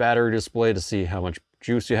have a battery display to see how much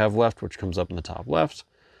juice you have left, which comes up in the top left.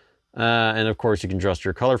 And of course you can adjust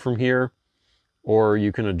your color from here, or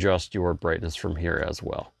you can adjust your brightness from here as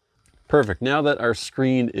well. Perfect. Now that our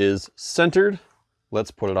screen is centered,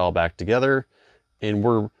 let's put it all back together. And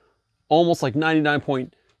we're almost like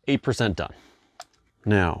 99.8% done.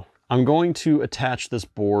 Now, I'm going to attach this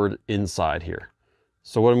board inside here.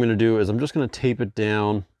 So what I'm going to do is I'm just going to tape it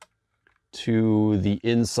down to the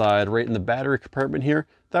inside, right in the battery compartment here.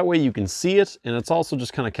 That way you can see it, and it's also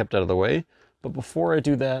just kind of kept out of the way. But before I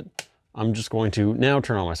do that, I'm just going to now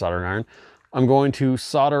turn on my soldering iron. I'm going to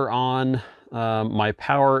solder on my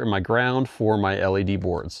power and my ground for my LED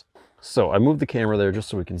boards. So I moved the camera there just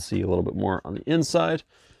so we can see a little bit more on the inside.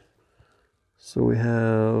 So we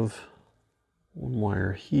have one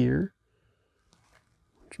wire here,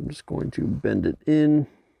 which I'm just going to bend it in.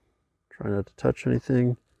 Try not to touch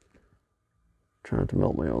anything. Try not to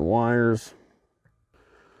melt my own wires.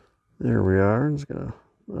 There we are. I'm just gonna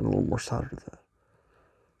add a little more solder to that.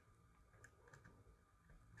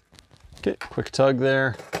 Okay, quick tug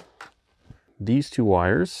there. These two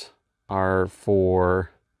wires are for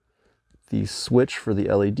the switch for the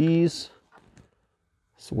LEDs.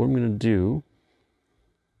 So what I'm going to do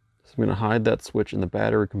is I'm going to hide that switch in the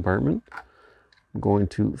battery compartment. I'm going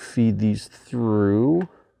to feed these through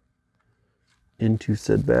into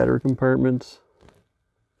said battery compartment.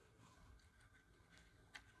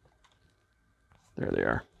 There they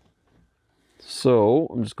are. So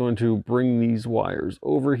I'm just going to bring these wires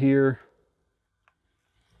over here,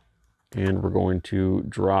 and we're going to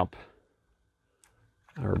drop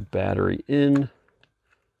our battery in.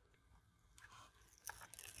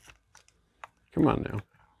 Come on now.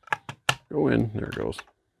 Go in. There it goes.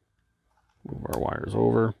 Move our wires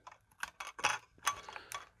over.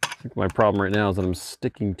 I think my problem right now is that I'm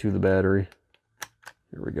sticking to the battery.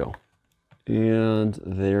 Here we go. And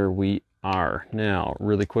there we are. Now,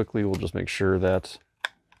 really quickly, we'll just make sure that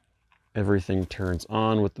everything turns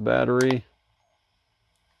on with the battery.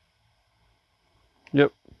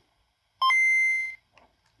 Yep.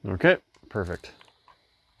 Okay, perfect.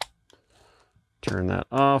 Turn that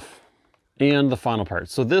off. And the final part.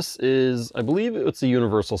 So this is, I believe it's a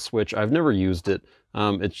universal switch. I've never used it.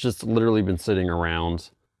 It's just literally been sitting around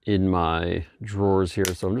in my drawers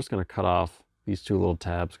here. So I'm just going to cut off these two little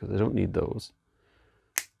tabs because I don't need those.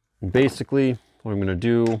 And basically, what I'm going to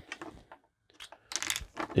do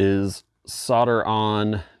is solder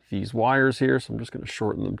on these wires here. So I'm just going to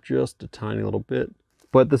shorten them just a tiny little bit.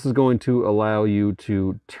 But this is going to allow you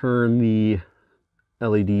to turn the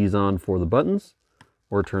LEDs on for the buttons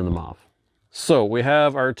or turn them off. So we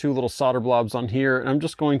have our two little solder blobs on here, and I'm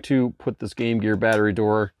just going to put this Game Gear battery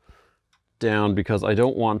door down because I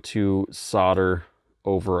don't want to solder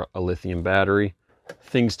over a lithium battery.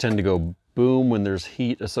 Things tend to go boom when there's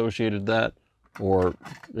heat associated with that, or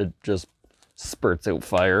it just spurts out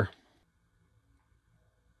fire.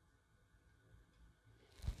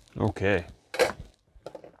 Okay.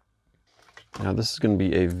 Now this is going to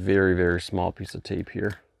be a very, very small piece of tape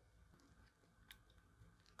here.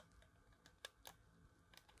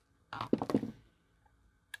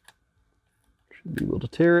 Should be able to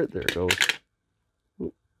tear it. There it goes.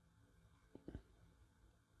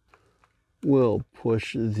 We'll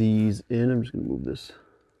push these in. I'm just going to move this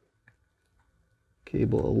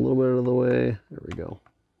cable a little bit out of the way. There we go.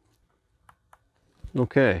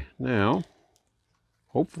 Okay, now,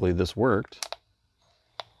 hopefully this worked.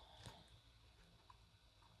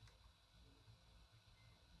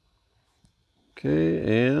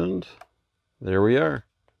 Okay, and there we are.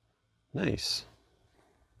 Nice.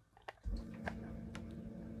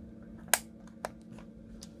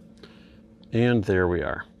 And there we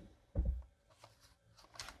are.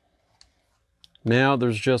 Now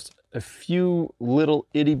there's just a few little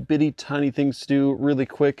itty bitty tiny things to do really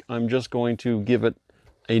quick. I'm just going to give it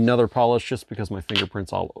another polish just because my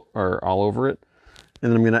fingerprints are all over it.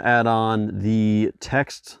 And then I'm going to add on the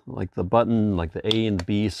text, like the button, like the A and the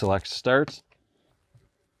B select start.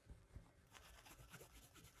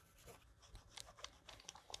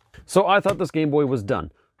 So I thought this Game Boy was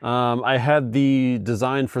done. I had the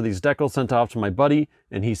design for these decals sent off to my buddy,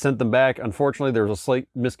 and he sent them back. Unfortunately, there was a slight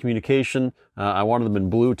miscommunication. I wanted them in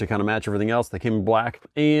blue to kind of match everything else. They came in black.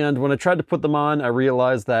 And when I tried to put them on, I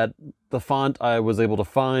realized that the font I was able to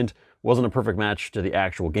find wasn't a perfect match to the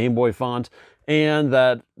actual Game Boy font, and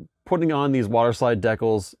that putting on these waterslide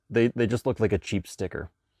decals, they just look like a cheap sticker.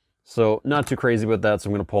 So not too crazy about that, so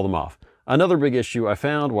I'm going to pull them off. Another big issue I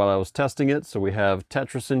found while I was testing it, so we have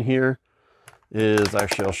Tetris in here, is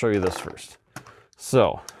actually, I'll show you this first.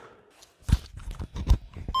 So,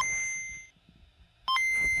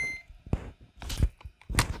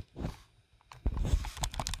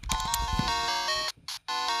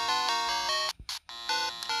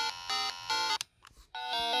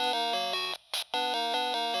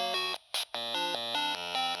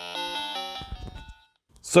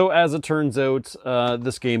 as it turns out,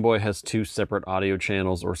 this Game Boy has 2 separate audio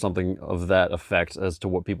channels or something of that effect as to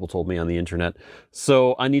what people told me on the internet.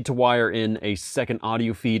 So I need to wire in a second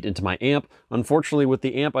audio feed into my amp. Unfortunately, with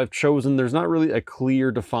the amp I've chosen, there's not really a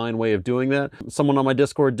clear defined way of doing that. Someone on my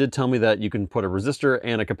Discord did tell me that you can put a resistor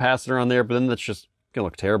and a capacitor on there, but then that's just gonna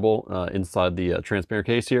look terrible inside the transparent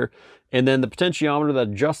case here. And then the potentiometer that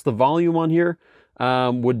adjusts the volume on here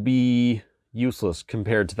would be useless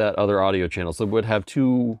compared to that other audio channel. So it would have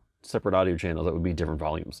 2 separate audio channels that would be different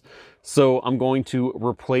volumes. So I'm going to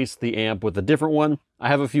replace the amp with a different one. I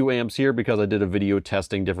have a few amps here because I did a video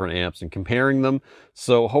testing different amps and comparing them.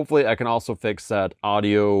 So hopefully I can also fix that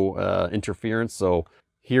audio interference. So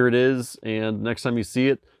here it is, and next time you see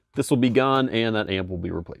it, this will be gone and that amp will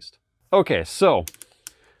be replaced. Okay, so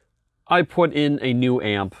I put in a new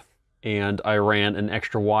amp and I ran an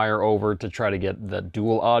extra wire over to try to get that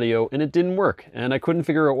dual audio, and it didn't work. And I couldn't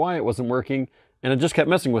figure out why it wasn't working, and I just kept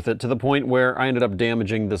messing with it to the point where I ended up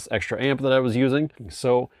damaging this extra amp that I was using.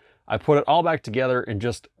 So I put it all back together and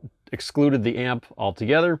just excluded the amp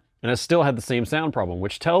altogether, and I still had the same sound problem,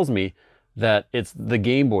 which tells me that it's the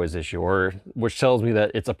Game Boy's issue, or which tells me that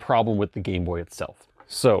it's a problem with the Game Boy itself.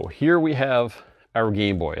 So here we have our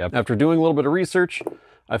Game Boy. After doing a little bit of research,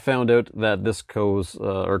 I found out that this comes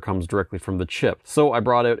directly from the chip. So I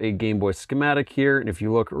brought out a Game Boy schematic here, and if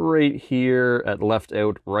you look right here at left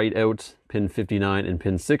out, right out, pin 59 and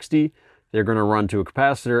pin 60, they're going to run to a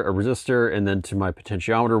capacitor, a resistor, and then to my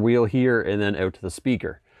potentiometer wheel here, and then out to the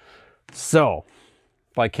speaker. So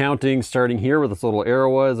by counting, starting here where this little arrow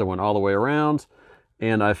was, I went all the way around,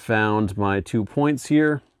 and I found my 2 points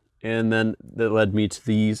here, and then that led me to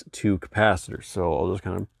these 2 capacitors. So I'll just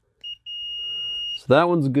kind of, so that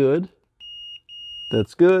one's good,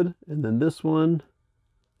 that's good, and then this one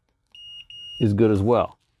is good as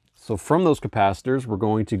well. So from those capacitors, we're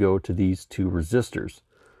going to go to these 2 resistors.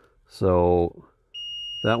 So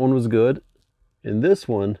that one was good, and this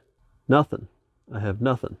one, nothing. I have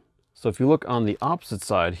nothing. So if you look on the opposite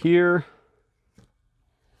side here,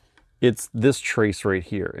 it's this trace right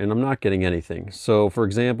here, and I'm not getting anything. So for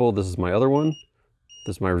example, this is my other one.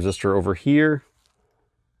 This is my resistor over here.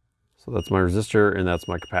 So that's my resistor and that's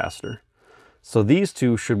my capacitor. So these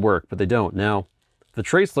 2 should work, but they don't. Now, the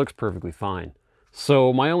trace looks perfectly fine.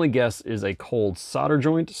 So my only guess is a cold solder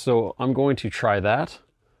joint. So I'm going to try that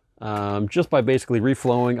just by basically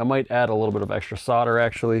reflowing. I might add a little bit of extra solder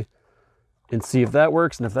actually and see if that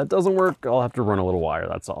works. And if that doesn't work, I'll have to run a little wire,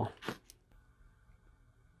 that's all.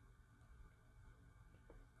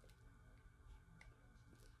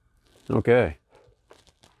 Okay.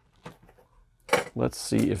 Let's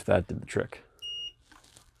see if that did the trick.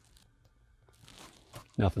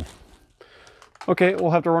 Nothing. Okay,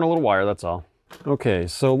 we'll have to run a little wire, that's all. Okay,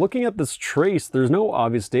 so looking at this trace, there's no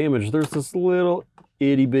obvious damage. There's this little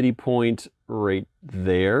itty bitty point right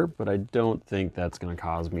there, but I don't think that's going to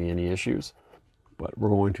cause me any issues. But we're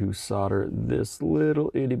going to solder this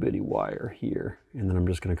little itty bitty wire here, and then I'm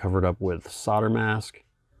just going to cover it up with solder mask.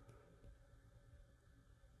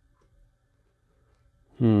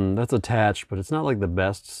 That's attached, but it's not like the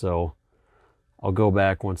best, so I'll go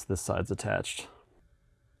back once this side's attached.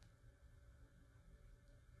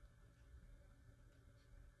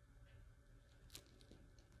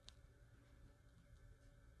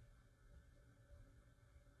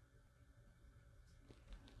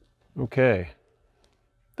 Okay,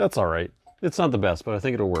 that's all right. It's not the best, but I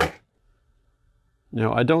think it'll work.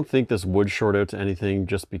 Now, I don't think this would short out to anything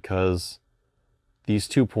just because these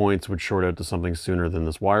 2 points would short out to something sooner than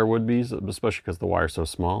this wire would be, especially because the wire's so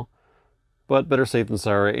small. But better safe than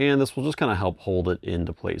sorry, and this will just kind of help hold it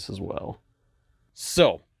into place as well.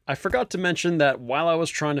 So, I forgot to mention that while I was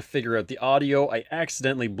trying to figure out the audio, I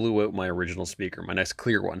accidentally blew out my original speaker, my nice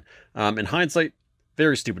clear one. In hindsight,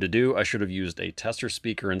 very stupid to do. I should have used a tester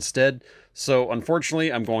speaker instead. So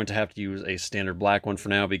unfortunately, I'm going to have to use a standard black one for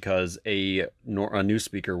now because a new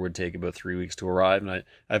speaker would take about 3 weeks to arrive. And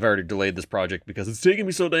I've already delayed this project because it's taking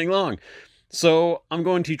me so dang long. So I'm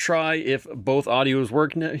going to try if both audios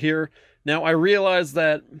work here. Now I realize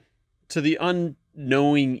that to the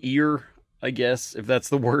unknowing ear, I guess, if that's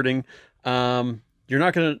the wording, you're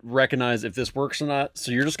not going to recognize if this works or not,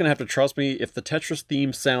 so you're just going to have to trust me. If the Tetris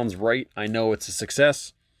theme sounds right, I know it's a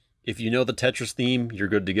success. If you know the Tetris theme, you're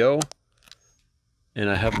good to go. And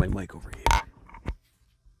I have my mic over here.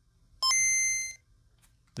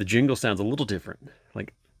 The jingle sounds a little different.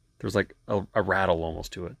 Like, there's like a rattle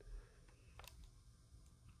almost to it.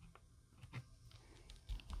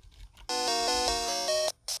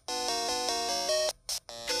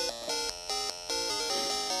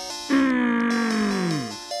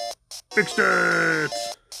 Fixed it!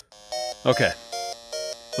 Okay,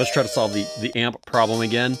 let's try to solve the amp problem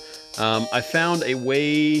again. I found a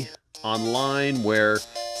way online where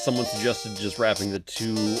someone suggested just wrapping the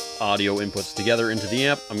 2 audio inputs together into the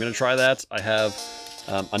amp. I'm going to try that. I have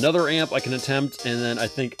another amp I can attempt, and then I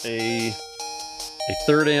think a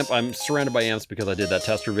 3rd amp. I'm surrounded by amps because I did that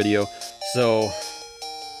tester video. So,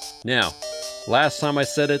 now, last time I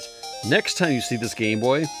said it, next time you see this Game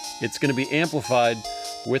Boy, it's going to be amplified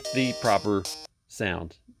with the proper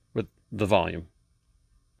sound, with the volume.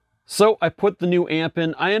 So I put the new amp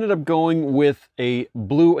in. I ended up going with a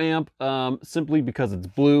blue amp simply because it's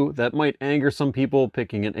blue. That might anger some people,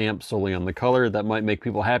 picking an amp solely on the color. That might make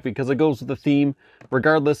people happy because it goes with the theme.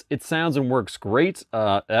 Regardless, it sounds and works great.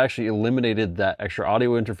 It actually eliminated that extra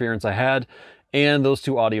audio interference I had, and those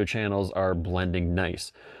 2 audio channels are blending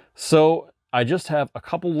nice. So I just have a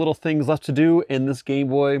couple little things left to do, and this Game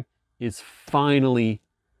Boy is finally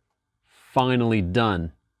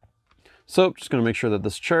done. So just going to make sure that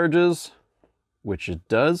this charges, which it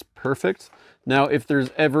does. Perfect. Now, if there's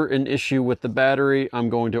ever an issue with the battery, I'm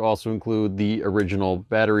going to also include the original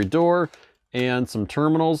battery door and some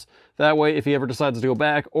terminals. That way, if he ever decides to go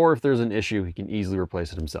back, or if there's an issue, he can easily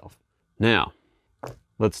replace it himself. Now,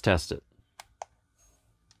 let's test it.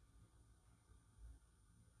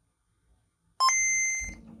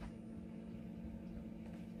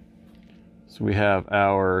 So we have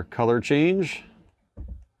our color change.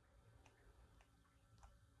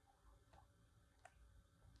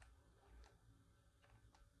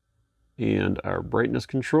 And our brightness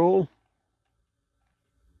control.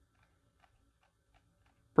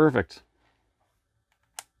 Perfect.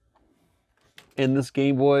 And this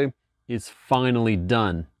Game Boy is finally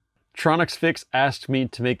done. TronicsFix asked me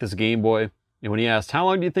to make this Game Boy, and when he asked, how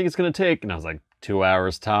long do you think it's going to take? And I was like, 2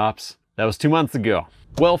 hours tops. That was 2 months ago.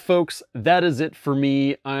 Well, folks, that is it for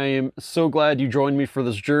me. I am so glad you joined me for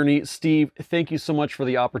this journey. Steve, thank you so much for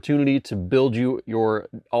the opportunity to build you your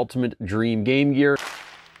ultimate dream game gear.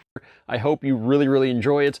 I hope you really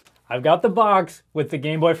enjoy it. I've got the box with the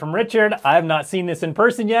Game Boy from Richard. I have not seen this in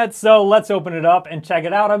person yet, so let's open it up and check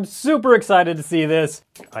it out. I'm super excited to see this.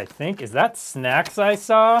 I think, is that snacks I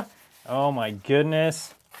saw? Oh my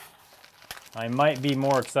goodness. I might be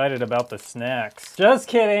more excited about the snacks. Just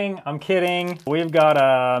kidding, I'm kidding. We've got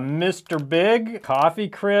a Mr. Big, Coffee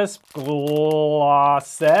Crisp,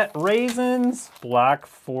 Glossette Raisins, Black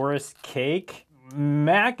Forest Cake,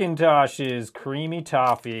 Macintosh's Creamy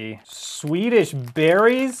Toffee, Swedish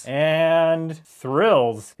Berries, and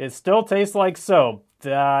Thrills. It still tastes like soap.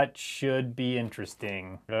 That should be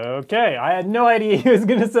interesting. Okay, I had no idea he was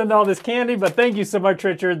gonna send all this candy, but thank you so much,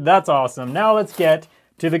 Richard. That's awesome. Now let's get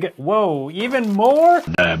to the, whoa, even more?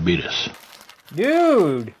 Diabetes.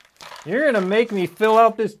 Dude, you're gonna make me fill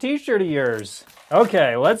out this t-shirt of yours.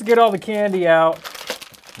 Okay, let's get all the candy out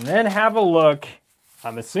and then have a look.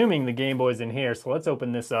 I'm assuming the Game Boy's in here, so let's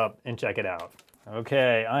open this up and check it out.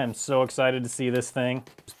 Okay, I am so excited to see this thing.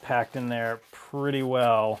 It's packed in there pretty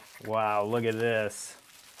well. Wow, look at this.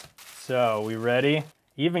 So, we ready?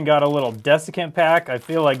 Even got a little desiccant pack. I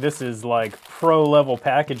feel like this is like pro level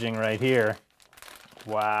packaging right here.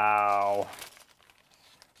 Wow.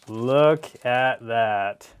 Look at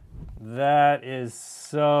that. That is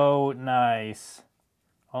so nice.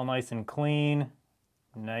 All nice and clean.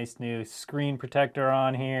 Nice new screen protector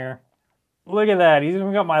on here. Look at that, he's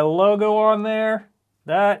even got my logo on there.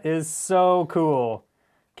 That is so cool.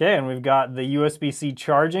 Okay, and we've got the USB-C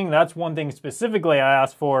charging. That's one thing specifically I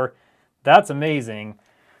asked for. That's amazing.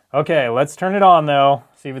 Okay, let's turn it on though.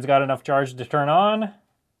 See if it's got enough charge to turn on.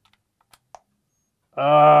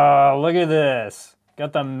 Oh, look at this.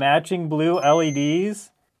 Got the matching blue LEDs.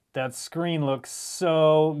 That screen looks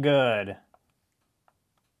so good.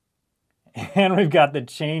 And we've got the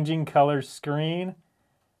changing color screen.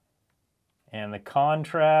 And the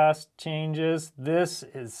contrast changes. This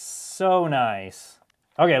is so nice.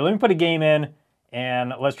 Okay, let me put a game in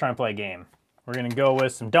and let's try and play a game. We're gonna go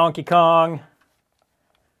with some Donkey Kong.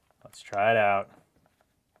 Let's try it out.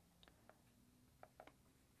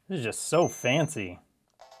 This is just so fancy.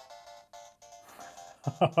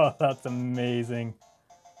 Oh, that's amazing.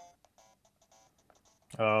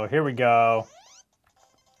 Oh, here we go.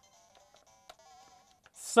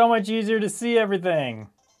 So much easier to see everything.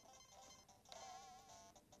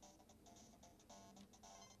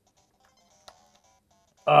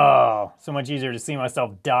 Oh, so much easier to see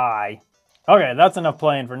myself die. Okay, that's enough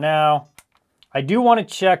playing for now. I do want to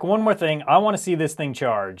check one more thing. I want to see this thing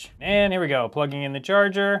charge. And here we go, plugging in the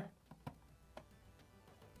charger.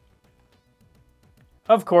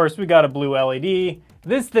 Of course, we got a blue LED.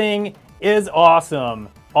 This thing is awesome.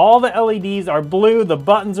 All the LEDs are blue, the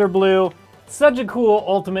buttons are blue. Such a cool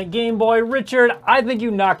ultimate Game Boy. Richard, I think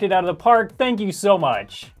you knocked it out of the park. Thank you so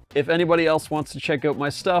much. If anybody else wants to check out my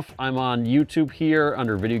stuff, I'm on YouTube here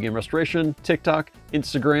under Video Game Restoration, TikTok,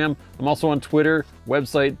 Instagram. I'm also on Twitter,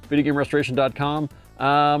 website, videogamerestoration.com.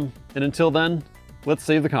 And until then, let's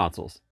save the consoles.